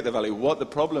inflate the value. What the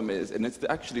problem is, and it's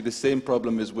actually the same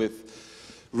problem as with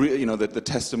the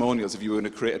testimonials. If you were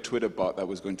going to create a Twitter bot that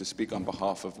was going to speak on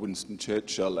behalf of Winston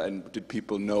Churchill, and did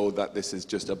people know that this is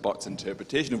just a bot's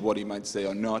interpretation of what he might say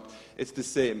or not? It's the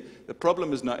same. The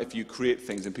problem is not if you create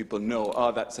things and people know,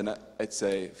 it's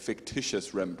a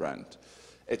fictitious Rembrandt.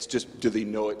 It's just, do they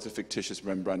know it's a fictitious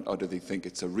Rembrandt, or do they think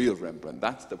it's a real Rembrandt?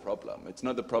 That's the problem. It's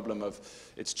not the problem of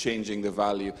it's changing the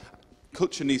value.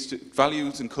 Culture needs to,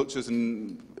 values and cultures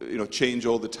change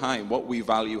all the time. What we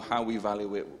value, how we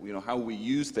value it, how we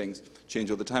use things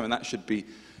change all the time, and that should be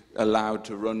allowed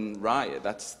to run riot.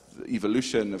 That's the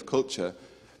evolution of culture.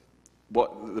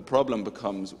 What the problem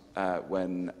becomes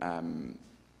when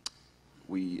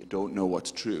we don't know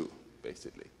what's true,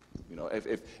 basically.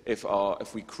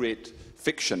 If we create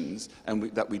fictions and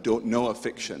that we don't know are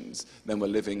fictions, then we're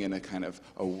living in a kind of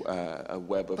a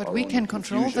web of. But we can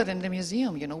control that in the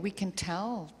museum. We can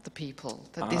tell the people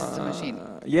that this is a machine.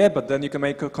 Yeah, but then you can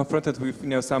make confronted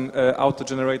with some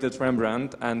auto-generated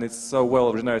Rembrandt, and it's so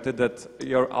well generated that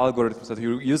your algorithms that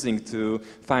you're using to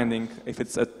finding if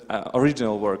it's an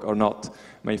original work or not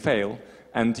may fail.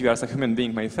 And you as a human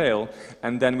being may fail,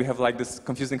 and then we have like this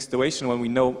confusing situation when we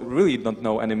really don't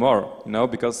know anymore,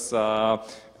 because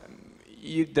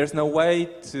there's no way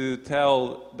to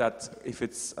tell that if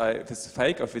it's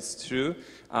fake or if it's true,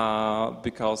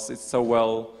 because it's so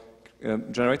well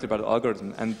generated by the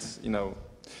algorithm, and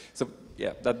so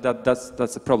yeah,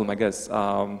 that's a problem, I guess.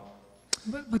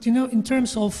 But in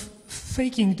terms of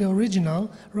faking the original,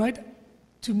 right?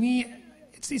 To me,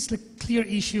 it's a clear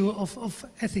issue of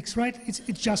ethics, right? It's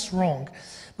just wrong.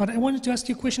 But I wanted to ask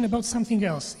you a question about something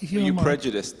else, if you don't You mind.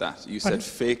 prejudiced that. You Pardon?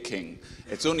 said faking.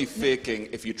 It's only faking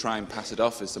if you try and pass it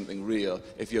off as something real.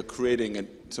 If you're creating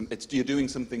you're doing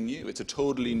something new. It's a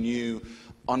totally new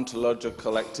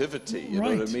ontological activity. You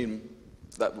know what I mean?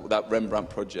 That Rembrandt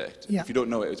project. Yeah. If you don't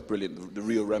know it, it's brilliant. The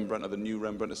real Rembrandt or the new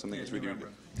Rembrandt or something. It's really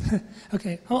brilliant.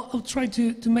 Okay, I'll try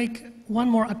to make one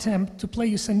more attempt to play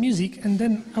you some music, and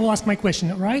then I will ask my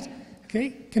question, all right?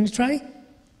 Okay, can you try?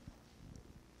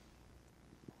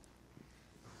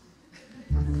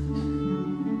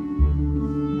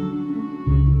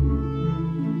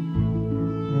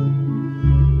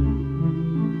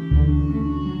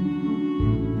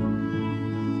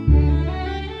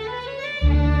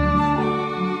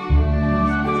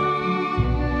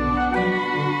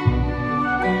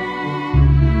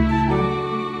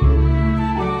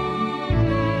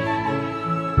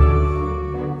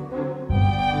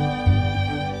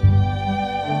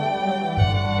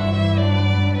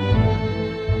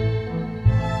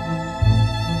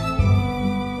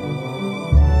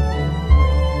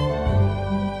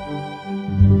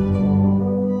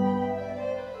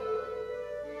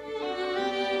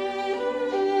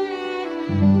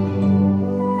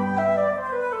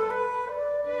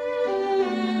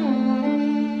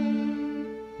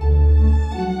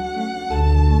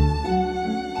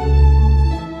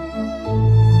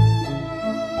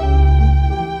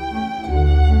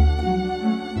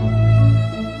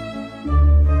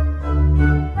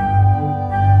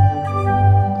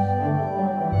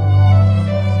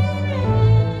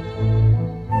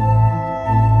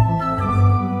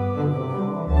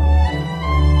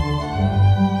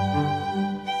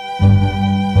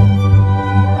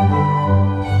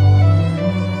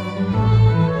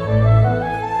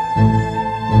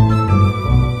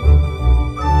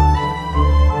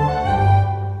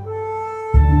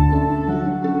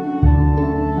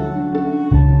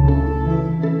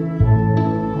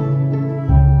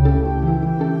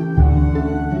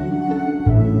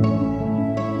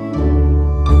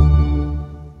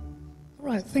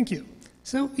 Thank you.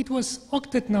 So it was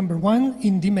octet number 1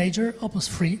 in D major, opus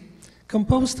 3,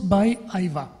 composed by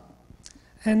Aiva.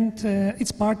 And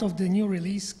it's part of the new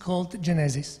release called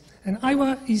Genesis. And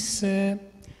Aiva is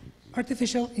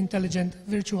artificial intelligent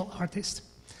virtual artist.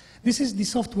 This is the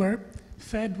software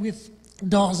fed with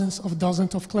dozens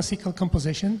of classical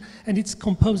composition, and it's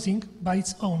composing by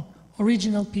its own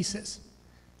original pieces,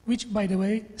 which, by the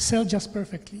way, sell just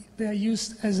perfectly. They are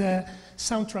used as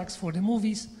soundtracks for the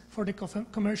movies, for the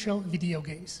commercial video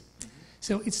games.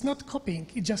 So it's not copying,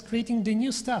 it's just creating the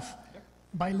new stuff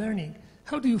by learning.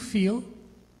 How do you feel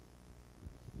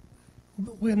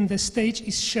when the stage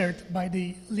is shared by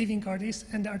the living artist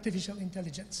and the artificial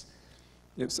intelligence?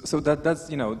 Yeah, so that's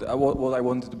what I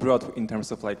wanted to bring out in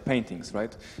terms of like paintings,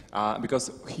 right?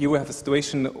 Because here we have a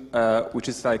situation which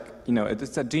is like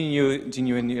it's a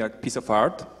genuine piece of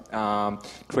art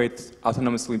created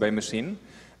autonomously by machine,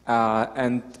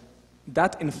 and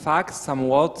that in fact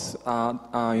somewhat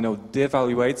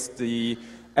devaluates the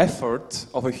effort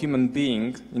of a human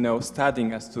being,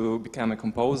 studying as to become a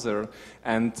composer,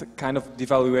 and kind of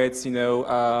devaluates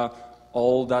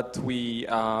all that we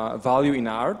value in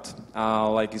art,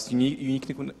 like it's unique,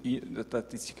 that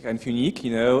it's kind of unique,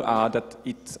 that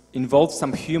it involves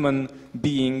some human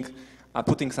being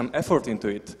putting some effort into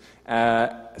it.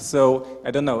 So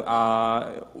I don't know.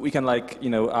 We can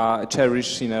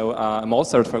cherish,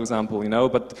 Mozart, for example,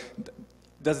 but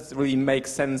does it really make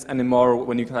sense anymore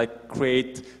when you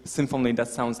create symphony that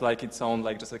sounds like its own,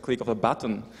 like just a click of a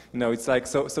button? It's like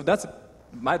so that's.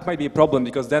 Might be a problem,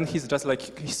 because then he's just like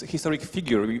historic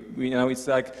figure. It's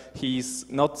like he's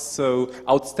not so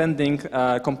outstanding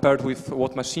compared with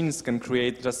what machines can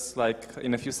create just like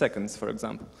in a few seconds, for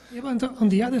example. Yeah, but on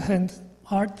the other hand,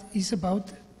 art is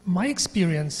about my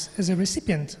experience as a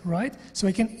recipient, right? So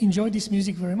I can enjoy this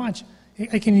music very much.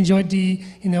 I can enjoy the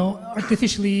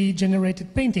artificially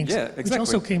generated paintings, which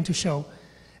also came to show.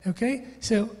 Okay,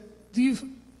 so do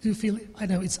you feel,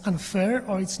 it's unfair,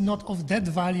 or it's not of that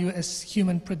value as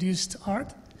human-produced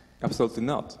art? Absolutely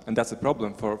not. And that's a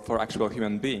problem for actual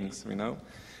human beings,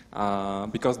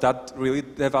 because that really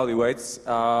devaluates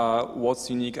what's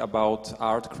unique about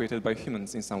art created by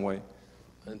humans in some way.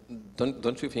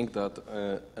 Don't you think that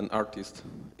an artist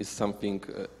is something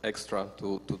extra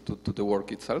to the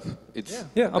work itself?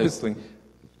 Yeah, obviously.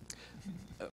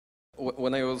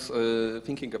 When I was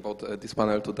thinking about this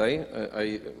panel today,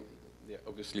 I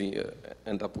obviously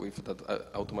end up with that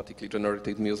automatically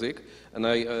generated music, and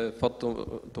I thought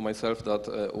to myself that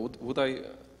would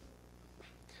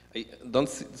I don't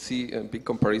see a big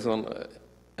comparison,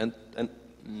 and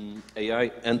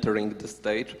AI entering the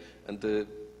stage and the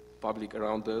public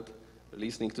around it,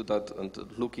 listening to that and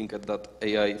looking at that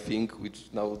AI thing, which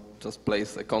now just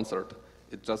plays a concert.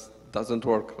 It just doesn't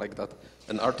work like that.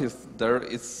 An artist there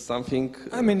is something.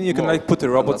 I mean, you can like put the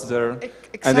robots there,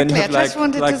 Exactly. and then you have I just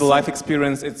wanted like to the life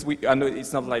experience. I know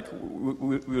it's not like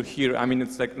we're here. I mean,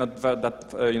 it's like not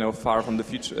that far from the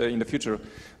future. In the future,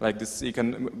 like this, you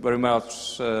can very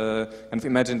much kind of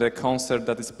imagine the concert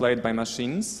that is played by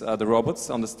machines, the robots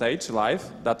on the stage live.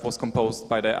 That was composed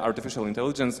by the artificial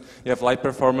intelligence. You have live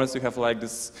performance. You have like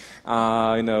this,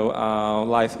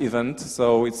 live event.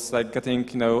 So it's like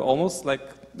getting almost like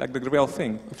the real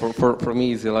thing. For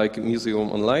me, it's like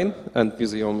museum online and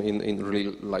museum in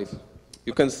real life.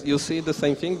 You see the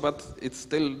same thing, but it's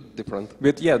still different.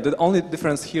 But yeah, the only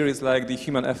difference here is like the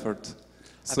human effort.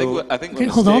 So I think Okay,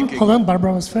 hold on.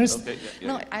 Barbara was first. Okay, yeah.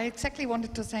 No, I exactly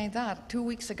wanted to say that. 2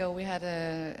 weeks ago, we had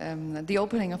the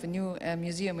opening of a new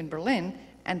museum in Berlin,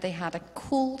 and they had a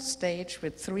cool stage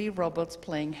with 3 robots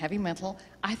playing heavy metal.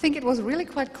 I think it was really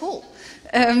quite cool.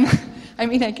 I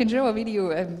mean, I can show a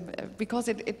video because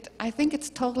I think it's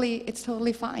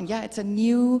totally fine. Yeah, it's a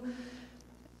new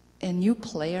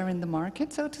player in the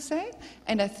market, so to say,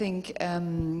 and I think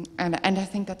I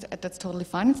think that's totally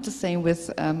fine. It's the same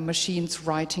with machines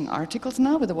writing articles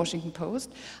now with the Washington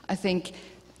Post. I think.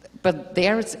 But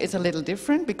there it's a little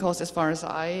different because, as far as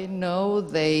I know,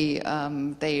 they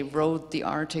wrote the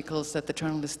articles that the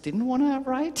journalists didn't want to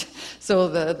write, so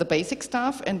the basic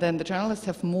stuff, and then the journalists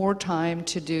have more time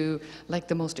to do like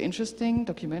the most interesting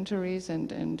documentaries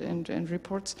and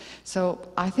reports. So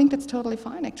I think that's totally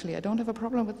fine. Actually, I don't have a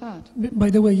problem with that. By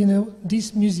the way,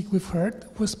 this music we've heard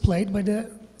was played by the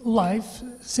live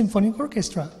symphonic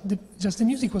orchestra. Just the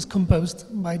music was composed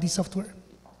by the software.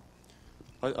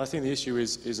 I think the issue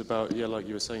is about, like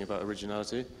you were saying, about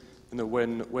originality.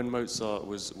 When Mozart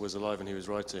was alive and he was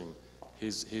writing,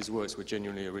 his works were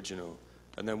genuinely original.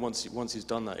 And then once he's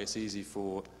done that, it's easy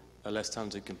for a less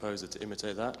talented composer to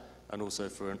imitate that, and also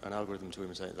for an algorithm to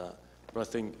imitate that. But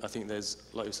I think there's,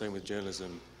 like you're saying with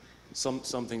journalism,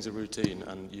 some things are routine,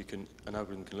 and an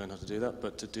algorithm can learn how to do that.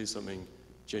 But to do something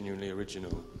genuinely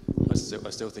original, I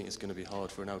still think it's going to be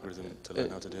hard for an algorithm to learn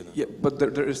how to do that. Yeah, but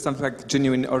there is something like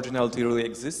genuine originality really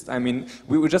exists. I mean,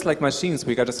 we're just like machines.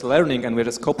 We are just learning and we're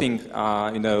just copying,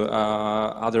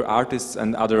 other artists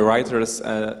and other writers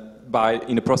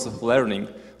in the process of learning.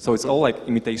 So it's all like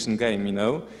imitation game,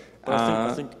 But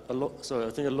I think a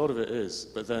lot of it is.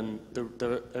 But then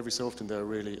every so often there are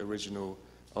really original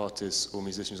artists or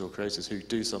musicians or creators who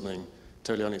do something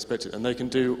totally unexpected, and they can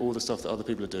do all the stuff that other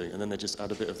people are doing, and then they just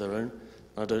add a bit of their own.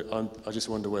 I just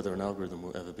wonder whether an algorithm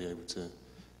will ever be able to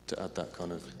add that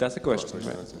kind of. That's a question.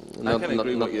 I can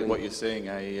agree with what you're saying.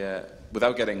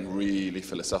 Without getting really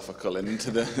philosophical into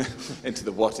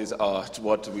the what is art,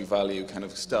 what do we value kind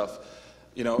of stuff.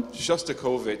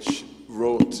 Shostakovich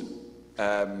wrote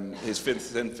his Fifth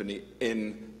Symphony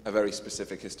in a very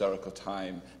specific historical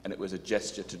time, and it was a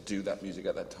gesture to do that music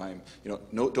at that time.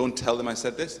 Don't tell them I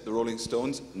said this. The Rolling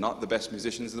Stones, not the best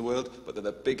musicians in the world, but they're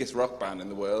the biggest rock band in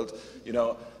the world.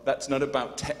 That's not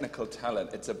about technical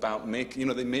talent. It's about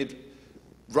they made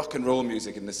rock and roll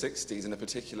music in the 60s in a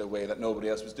particular way that nobody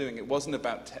else was doing. It wasn't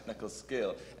about technical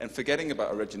skill. And forgetting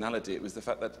about originality, it was the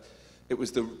fact that it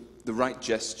was the right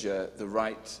gesture, the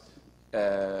right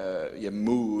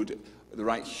mood, the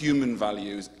right human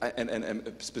values, and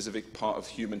a specific part of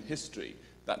human history.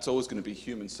 That's always going to be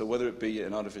human. So whether it be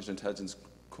an artificial intelligence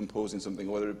composing something,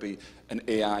 or whether it be an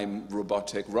AI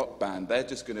robotic rock band, they're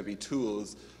just going to be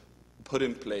tools put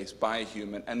in place by a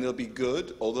human, and they'll be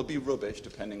good or they'll be rubbish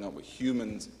depending on what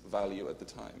humans value at the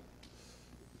time.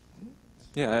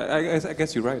 Yeah, I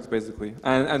guess you're right, basically.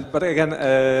 But again,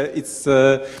 it's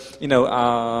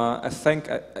I think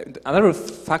another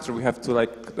factor we have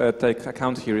to take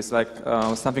account here is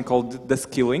something called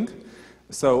the-skilling.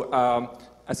 So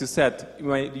as you said, we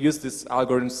might use these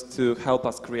algorithms to help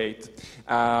us create,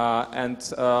 and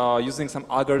using some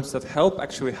algorithms that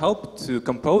help to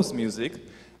compose music,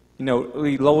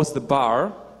 really lowers the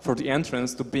bar for the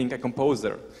entrance to being a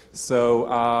composer. So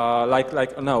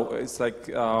it's like.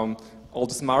 All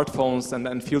the smartphones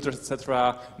and filters,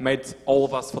 etc., made all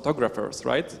of us photographers,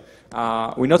 right?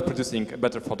 We're not producing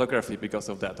better photography because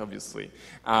of that, obviously.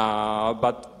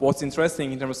 But what's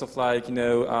interesting in terms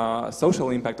of social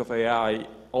impact of AI,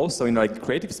 also in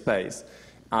creative space,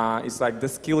 is the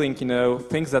skilling,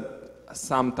 things that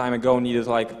some time ago needed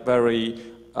very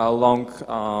long,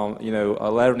 a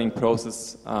learning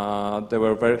process. They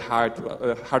were very hard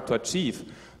to achieve.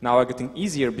 Now are getting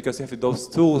easier because you have those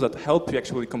tools that help you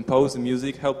actually compose the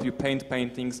music, help you paint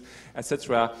paintings,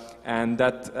 etc. And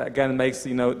that again makes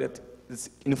that this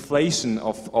inflation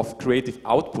of creative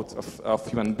output of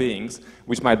human beings,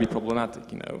 which might be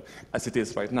problematic, you know, as it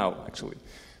is right now, actually.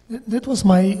 That was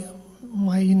my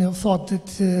thought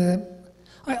that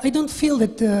I don't feel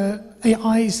that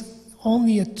AI is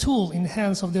only a tool in the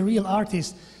hands of the real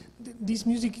artist. This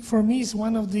music, for me, is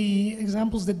one of the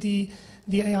examples that the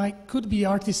AI could be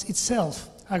artist itself,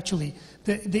 actually.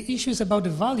 The issue is about the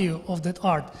value of that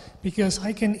art, because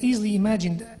I can easily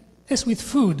imagine, as with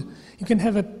food, you can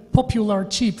have a popular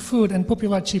cheap food and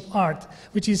popular cheap art,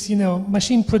 which is, you know,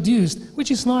 machine produced, which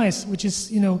is nice, which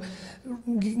is, you know,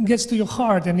 gets to your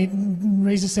heart and it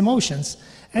raises emotions.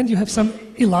 And you have some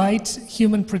elite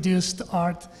human produced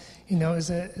art, you know,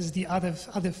 as the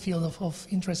other field of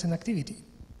interest and activity.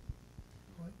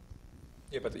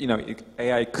 Yeah, but you know,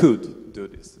 AI could do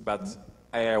this, but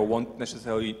AI won't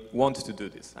necessarily want to do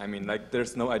this. I mean, like,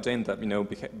 there's no agenda, you know,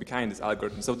 behind this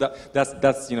algorithm. So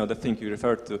that's you know, the thing you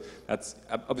referred to. That's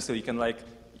obviously you can, like,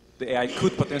 the AI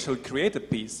could potentially create a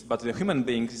piece, but the human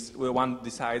being is one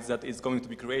decides that it's going to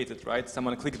be created, right?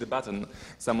 Someone clicked the button,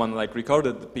 someone like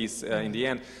recorded the piece in the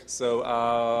end. So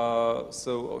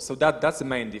so that's the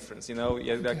main difference, you know.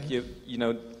 Yeah, like you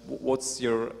know,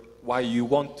 why you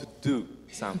want to do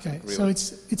something. Okay, really.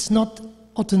 so it's not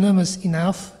autonomous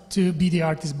enough to be the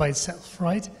artist by itself,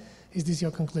 right? Is this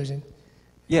your conclusion?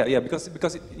 Yeah, because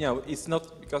it, you know, it's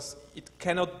not, because it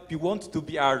cannot be want to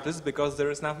be artist, because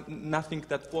there is nothing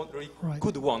that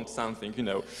could want something, you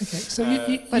know. Okay, so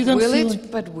you But don't will feel it?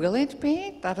 like... But will it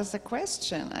be? That is the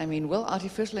question. I mean, will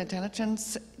artificial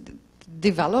intelligence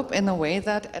develop in a way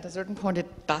that, at a certain point,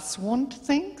 it does want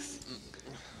things?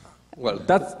 Well,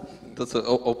 that's an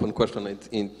open question.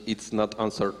 It's not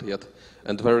answered yet,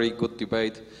 and very good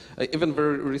debate. Even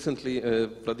very recently,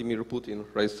 Vladimir Putin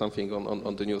raised something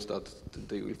on the news that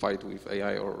they will fight with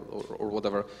AI or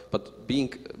whatever. But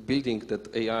building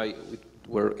that AI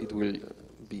where it will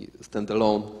be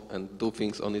standalone and do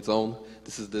things on its own,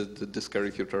 this is the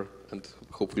scary future, and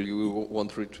hopefully we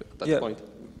won't reach that point.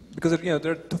 Because, you know,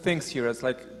 there are two things here. It's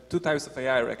like two types of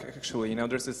AI, actually. You know,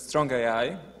 there's a strong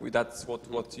AI, that's what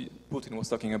Putin was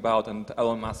talking about and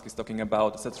Elon Musk is talking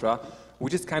about, etc.,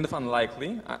 which is kind of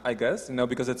unlikely, I guess, you know,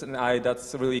 because it's an AI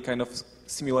that's really kind of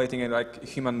simulating a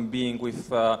human being with,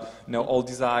 you know, all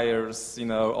desires, you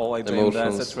know, all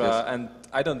agendas, etc. Yes. And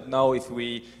I don't know if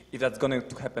that's going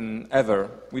to happen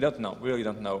ever. We don't know, we really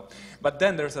don't know. But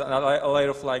then there's a layer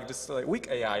of like this weak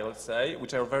AI, let's say,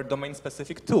 which are very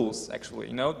domain-specific tools, actually.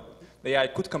 You know, the AI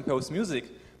could compose music,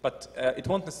 but it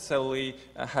won't necessarily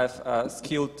have a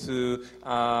skill to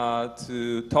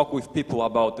talk with people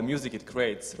about the music it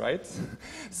creates, right?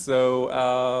 So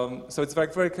it's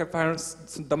like very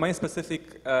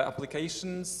domain-specific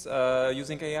applications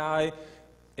using AI.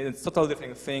 It's a totally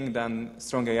different thing than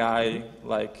strong AI,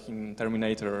 like in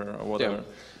Terminator or whatever.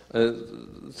 Yeah.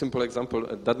 Simple example,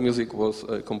 that music was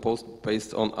composed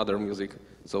based on other music.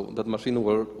 So that machine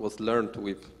was learned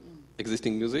with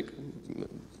existing music,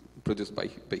 produced by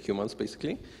humans,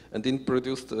 basically, and then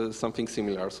produced something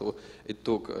similar. So it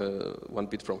took one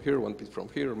bit from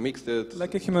here, mixed it.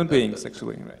 Like a human being,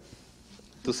 actually, right?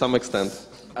 To some extent.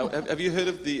 Have you heard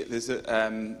of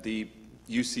the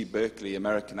UC Berkeley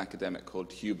American academic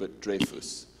called Hubert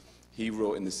Dreyfus? He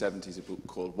wrote in the 70s a book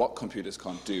called What Computers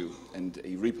Can't Do, and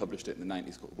he republished it in the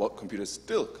 90s called What Computers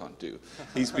Still Can't Do.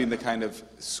 He's been the kind of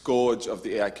scourge of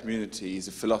the AI community. He's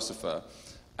a philosopher.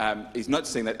 He's not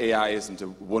saying that AI isn't a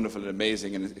wonderful and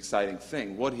amazing and exciting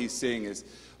thing. What he's saying is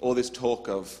all this talk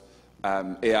of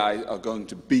AI are going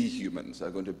to be humans,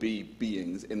 are going to be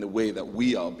beings in the way that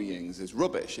we are beings is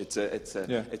rubbish.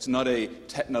 It's not a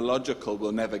technological,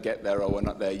 we'll never get there or we're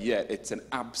not there yet. It's an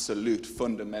absolute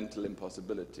fundamental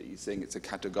impossibility. He's saying it's a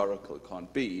categorical, it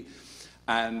can't be.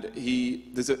 And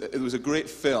it was a great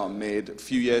film made a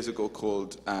few years ago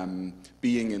called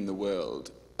Being in the World,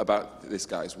 about this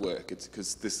guy's work. It's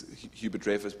because this Hubert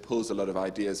Dreyfus pulls a lot of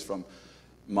ideas from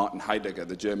Martin Heidegger,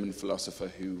 the German philosopher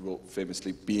who wrote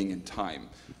famously Being in Time.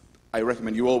 I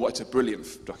recommend you all watch a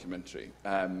brilliant documentary.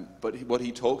 But what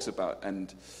he talks about,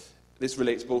 and this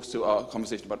relates both to our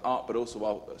conversation about art, but also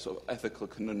our sort of ethical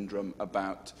conundrum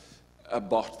about a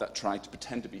bot that tried to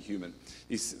pretend to be human.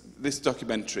 This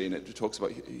documentary, and it talks about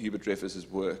Hubert Dreyfus's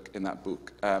work in that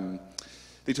book.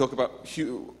 They talk about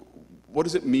what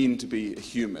does it mean to be a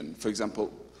human? For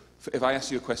example, if I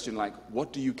ask you a question like,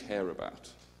 what do you care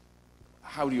about?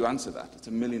 How do you answer that? It's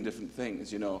a million different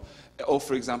things, you know. Or,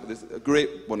 for example, there's a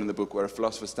great one in the book where a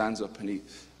philosopher stands up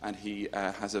and he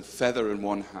has a feather in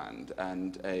one hand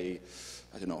and a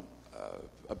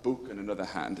book in another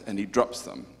hand, and he drops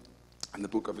them. And the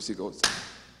book obviously goes,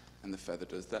 and the feather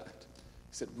does that.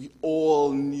 He said, we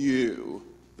all knew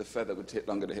the feather would take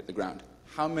longer to hit the ground.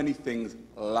 How many things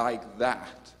like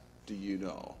that do you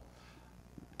know?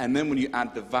 And then when you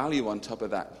add the value on top of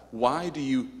that, why do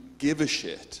you give a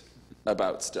shit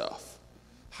about stuff?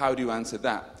 How do you answer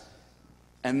that?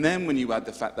 And then when you add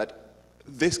the fact that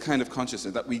this kind of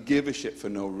consciousness, that we give a shit for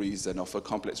no reason or for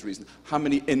complex reasons, how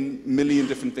many million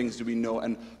different things do we know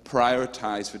and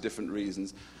prioritize for different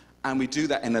reasons? And we do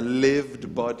that in a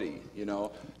lived body, you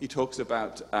know. He talks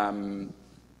about,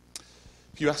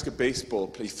 if you ask a baseball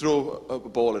player, you throw a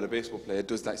ball at a baseball player,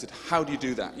 does that. He said, how do you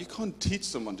do that? You can't teach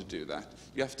someone to do that.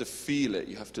 You have to feel it,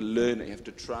 you have to learn it, you have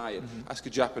to try it. Ask a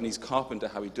Japanese carpenter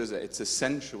how he does it. It's a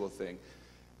sensual thing.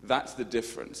 That's the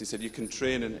difference. He said you can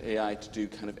train an AI to do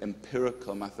kind of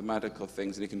empirical, mathematical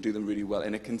things, and it can do them really well,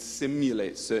 and it can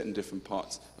simulate certain different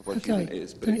parts of what human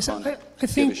is, but it can't I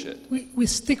think give a shit. we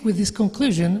stick with this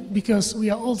conclusion because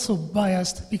we are also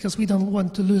biased because we don't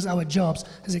want to lose our jobs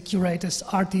as a curators,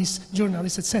 artists,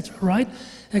 journalists, etc., right?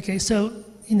 Okay, so,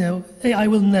 you know, AI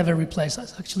will never replace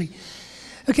us, actually.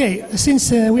 Okay, since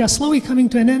we are slowly coming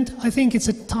to an end, I think it's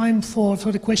a time for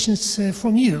the questions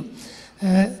from you.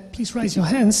 Please raise your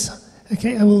hands.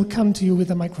 Okay, I will come to you with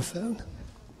a microphone.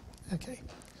 Okay,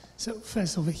 so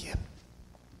first over here.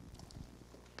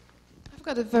 I've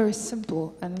got a very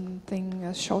simple and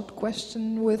a short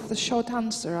question with a short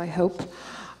answer, I hope.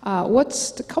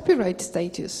 What's the copyright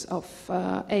status of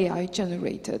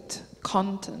AI-generated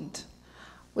content?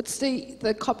 What's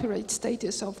the copyright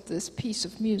status of this piece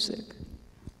of music?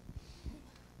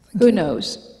 Who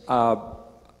knows?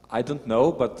 I don't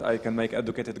know, but I can make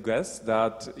educated guess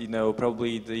that, you know,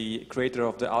 probably the creator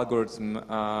of the algorithm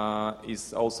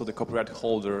is also the copyright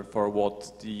holder for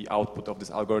what the output of this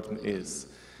algorithm is.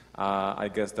 I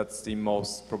guess that's the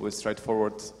most probably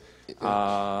straightforward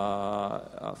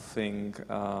thing.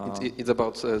 It's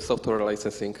about software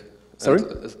licensing. Sorry?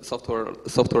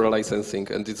 Software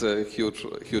licensing, and it's a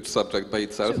huge subject by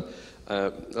itself.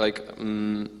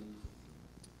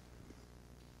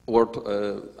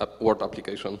 Word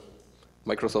application.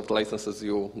 Microsoft licenses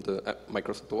you the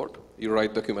Microsoft Word. You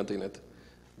write document in it.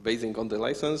 Basing on the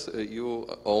license, you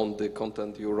own the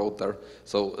content you wrote there.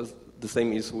 So the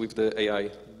same is with the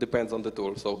AI. Depends on the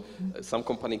tool. So some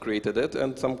company created it,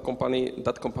 and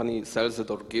that company sells it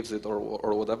or gives it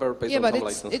or whatever based on some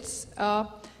license.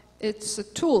 It's a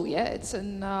tool, yeah. It's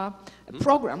a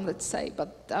program, let's say.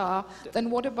 But then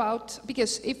what about,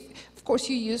 because if, of course,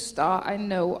 you used, I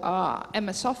know,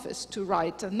 MS Office to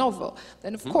write a novel,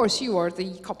 then of course you are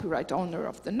the copyright owner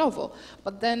of the novel.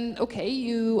 But then, okay,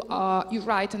 you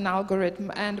write an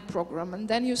algorithm and a program, and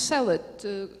then you sell it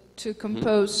to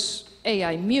compose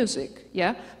AI music,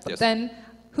 yeah? But then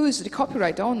who is the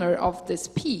copyright owner of this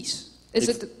piece? Is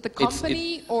it the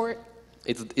company or...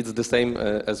 It's the same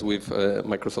as with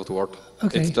Microsoft Word.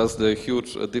 Okay. It's just the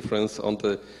huge difference on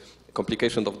the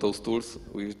complication of those tools,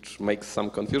 which makes some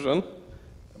confusion,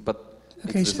 but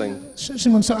Okay, it's the same.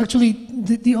 Szymon, so actually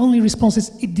the only response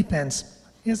is it depends.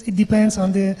 Yes, it depends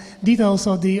on the details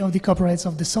of the copyrights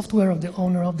of the software, of the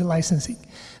owner of the licensing.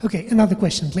 Okay, another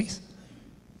question, please.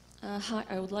 Hi,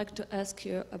 I would like to ask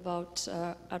you about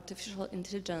artificial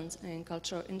intelligence in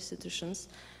cultural institutions.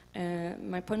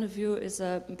 My point of view is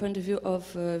a point of view of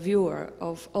viewer,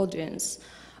 of audience.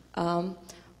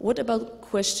 What about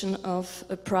question of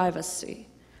privacy?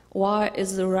 Why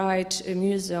is the right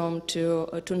museum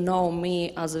to know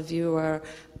me as a viewer,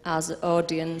 as an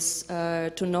audience,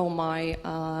 to know my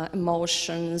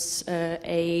emotions,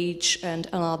 age, and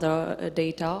another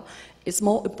data? It's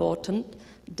more important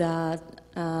that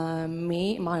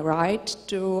my right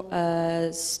to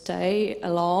stay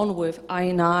alone with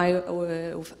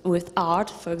with art,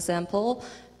 for example,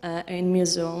 in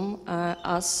museum,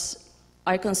 as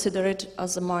I consider it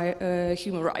as my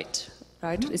human right,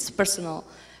 right? Mm-hmm. It's personal.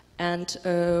 And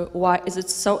why is it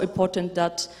so important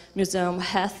that museum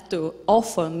has to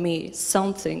offer me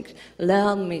something,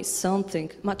 learn me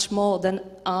something, much more than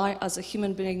I as a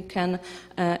human being can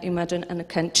imagine and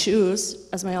can choose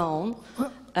as my own?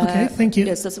 Okay, thank you.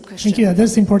 Yes, that's a question. Thank you.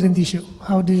 That's an important issue.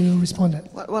 How do you respond to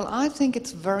that? Well, I think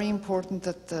it's very important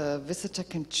that the visitor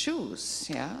can choose,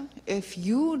 yeah? If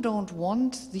you don't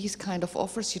want these kind of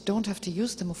offers, you don't have to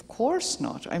use them, of course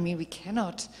not. I mean, we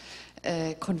cannot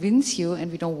convince you, and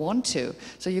we don't want to.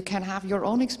 So you can have your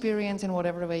own experience in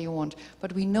whatever way you want.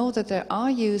 But we know that there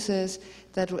are users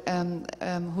that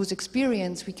whose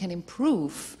experience we can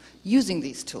improve using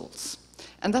these tools.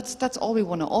 And that's all we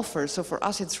want to offer. So for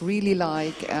us, it's really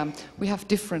like we have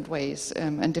different ways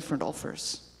and different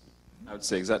offers. I would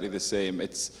say exactly the same.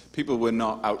 People were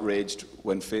not outraged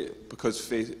because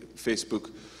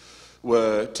Facebook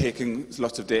were taking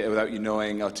lots of data without you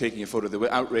knowing or taking a photo. They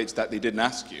were outraged that they didn't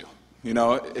ask you. You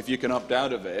know, if you can opt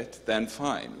out of it, then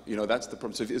fine. You know, that's the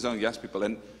problem. So as long as you ask people,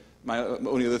 and my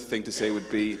only other thing to say would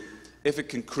be, if it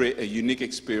can create a unique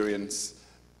experience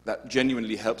that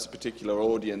genuinely helps a particular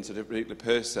audience, a particular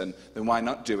person, then why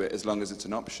not do it as long as it's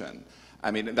an option? I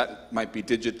mean, that might be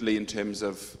digitally in terms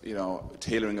of, you know,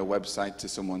 tailoring a website to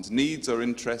someone's needs or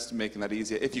interests, making that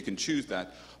easier, if you can choose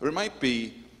that. Or it might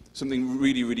be something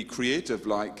really, really creative,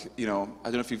 like, you know,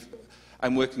 I don't know if you've...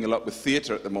 I'm working a lot with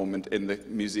theatre at the moment in the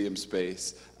museum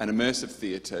space, and immersive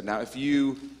theatre. Now, if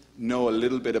you know a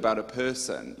little bit about a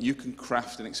person, you can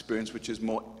craft an experience which is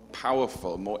more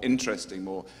powerful, more interesting,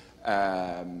 more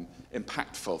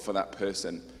impactful for that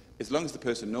person. As long as the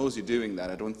person knows you're doing that,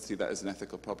 I don't see that as an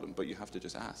ethical problem, but you have to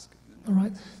just ask. All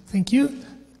right, thank you.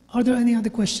 Are there any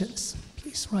other questions?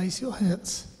 Please raise your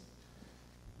hands.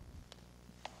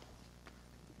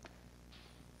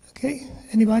 Okay,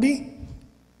 anybody?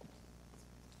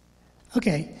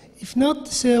 Okay, if not,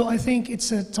 so I think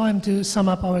it's time to sum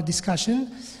up our discussion.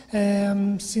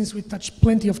 Since we touched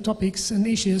plenty of topics and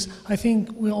issues, I think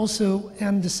we'll also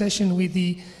end the session with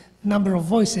the number of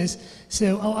voices.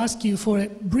 So I'll ask you for a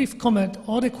brief comment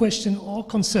or a question or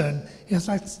concern. You have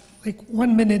like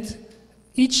 1 minute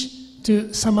each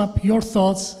to sum up your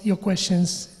thoughts, your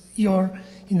questions, your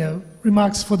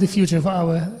remarks for the future of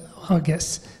our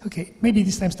guests. Okay, maybe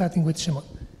this time starting with Szymon.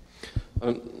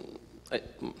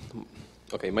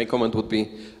 Okay, my comment would be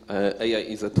AI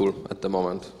is a tool at the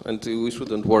moment, and we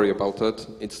shouldn't worry about it.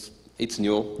 It's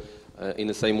new, in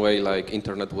the same way like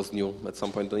internet was new at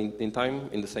some point in time,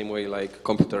 in the same way like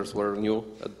computers were new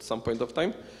at some point of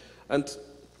time, and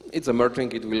it's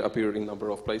emerging. It will appear in a number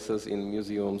of places, in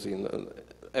museums, in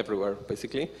everywhere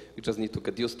basically. We just need to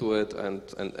get used to it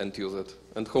and use it,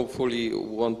 and hopefully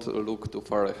won't look too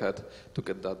far ahead to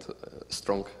get that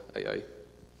strong AI.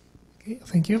 Okay,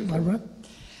 thank you, Barbara.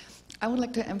 I would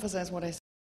like to emphasize what I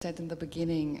said in the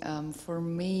beginning. For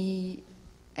me,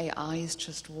 AI is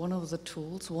just one of the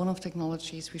tools, one of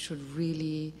technologies we should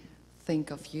really think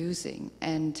of using.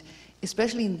 And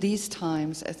especially in these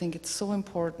times, I think it's so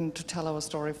important to tell our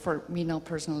story. For me now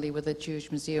personally, with the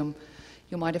Jewish Museum,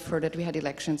 you might have heard that we had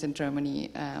elections in Germany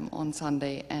on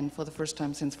Sunday, and for the first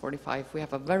time since 1945, we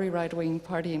have a very right-wing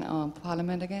party in our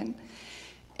parliament again.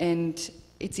 And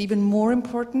it's even more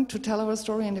important to tell our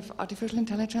story, and if artificial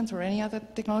intelligence or any other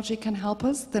technology can help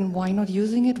us, then why not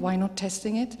using it? Why not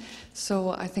testing it?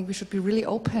 So I think we should be really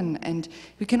open, and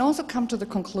we can also come to the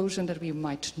conclusion that we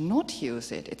might not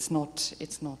use it. It's not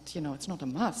a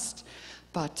must,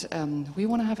 but we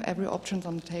want to have every option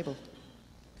on the table.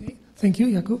 Okay. Thank you,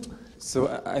 Jakub.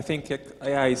 So I think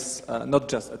AI is not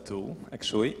just a tool,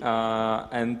 actually,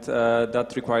 and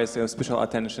that requires special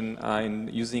attention in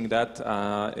using that,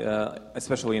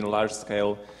 especially in large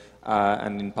scale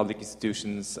and in public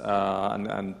institutions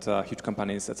and huge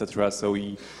companies, etc. So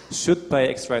we should pay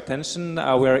extra attention.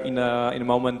 We're in a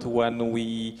moment when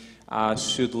we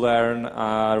should learn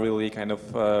really kind of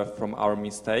from our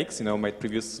mistakes, made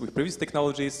with previous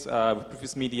technologies, with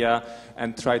previous media,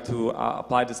 and try to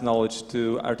apply this knowledge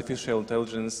to artificial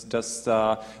intelligence just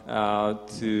to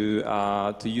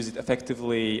use it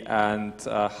effectively and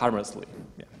harmlessly.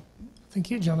 Yeah. Thank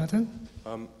you, Jonathan.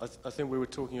 I think we were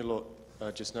talking a lot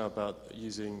just now about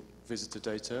using visitor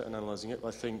data and analysing it.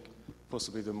 I think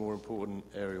possibly the more important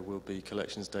area will be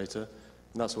collections data.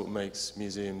 And that's what makes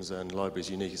museums and libraries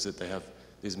unique, is that they have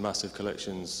these massive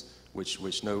collections which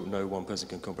no one person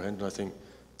can comprehend. And I think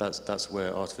that's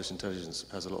where artificial intelligence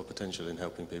has a lot of potential in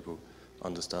helping people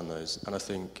understand those. And I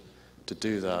think to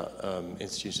do that,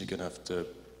 institutions are going to have to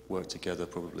work together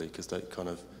probably, because they kind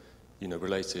of,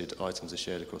 related items are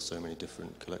shared across so many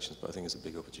different collections. But I think it's a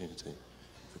big opportunity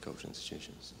for cultural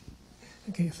institutions.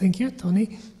 Okay, thank you.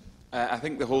 Tony? I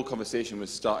think the whole conversation was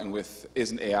starting with,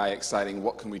 isn't AI exciting,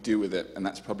 what can we do with it? And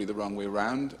that's probably the wrong way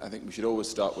around. I think we should always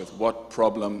start with, what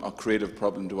problem or creative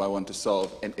problem do I want to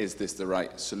solve, and is this the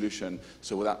right solution?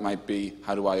 So that might be,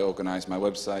 how do I organize my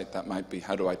website? That might be,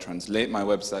 how do I translate my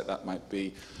website? That might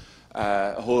be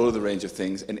a whole other range of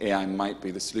things, and AI might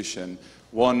be the solution.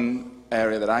 One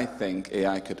area that I think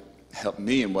AI could help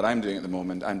me in what I'm doing at the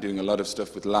moment, I'm doing a lot of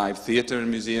stuff with live theatre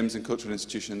in museums and cultural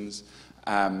institutions.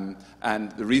 And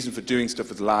the reason for doing stuff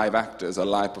with live actors or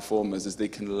live performers is they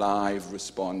can live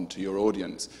respond to your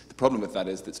audience. The problem with that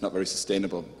is that it's not very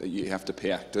sustainable. You have to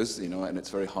pay actors, and it's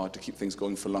very hard to keep things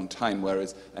going for a long time,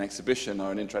 whereas an exhibition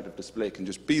or an interactive display can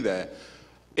just be there.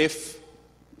 If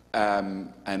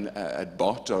a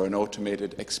bot or an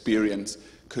automated experience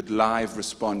could live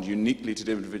respond uniquely to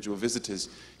the individual visitors,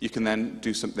 you can then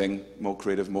do something more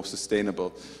creative, more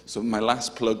sustainable. So my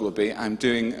last plug will be, I'm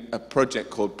doing a project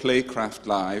called Playcraft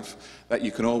Live that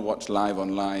you can all watch live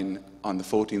online on the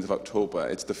 14th of October.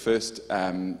 It's the first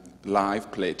live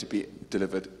play to be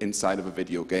delivered inside of a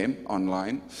video game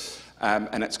online.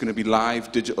 And it's going to be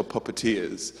live digital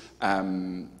puppeteers.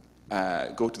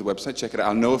 Go to the website, check it out.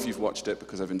 I'll know if you've watched it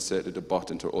because I've inserted a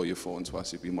bot into all your phones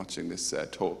whilst you've been watching this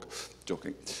talk.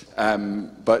 Joking.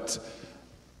 But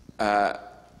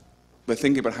we're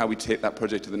thinking about how we take that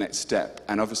project to the next step.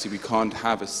 And obviously we can't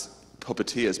have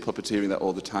puppeteers puppeteering that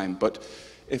all the time. But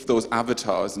if those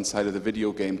avatars inside of the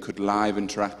video game could live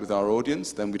interact with our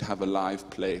audience, then we'd have a live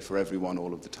play for everyone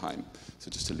all of the time. So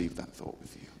just to leave that thought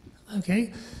with you.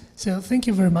 Okay, so thank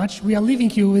you very much. We are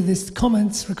leaving you with these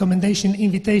comments, recommendations,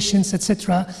 invitations,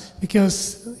 etc.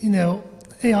 Because,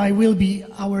 AI will be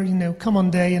our,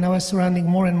 common day in our surrounding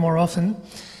more and more often,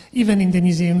 even in the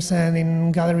museums and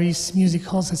in galleries, music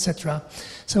halls, etc.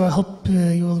 So I hope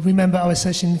you will remember our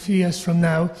session a few years from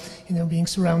now, being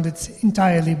surrounded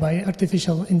entirely by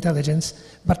artificial intelligence,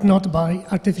 but not by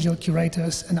artificial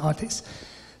curators and artists.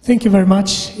 Thank you very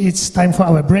much. It's time for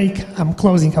our break. I'm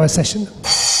closing our session.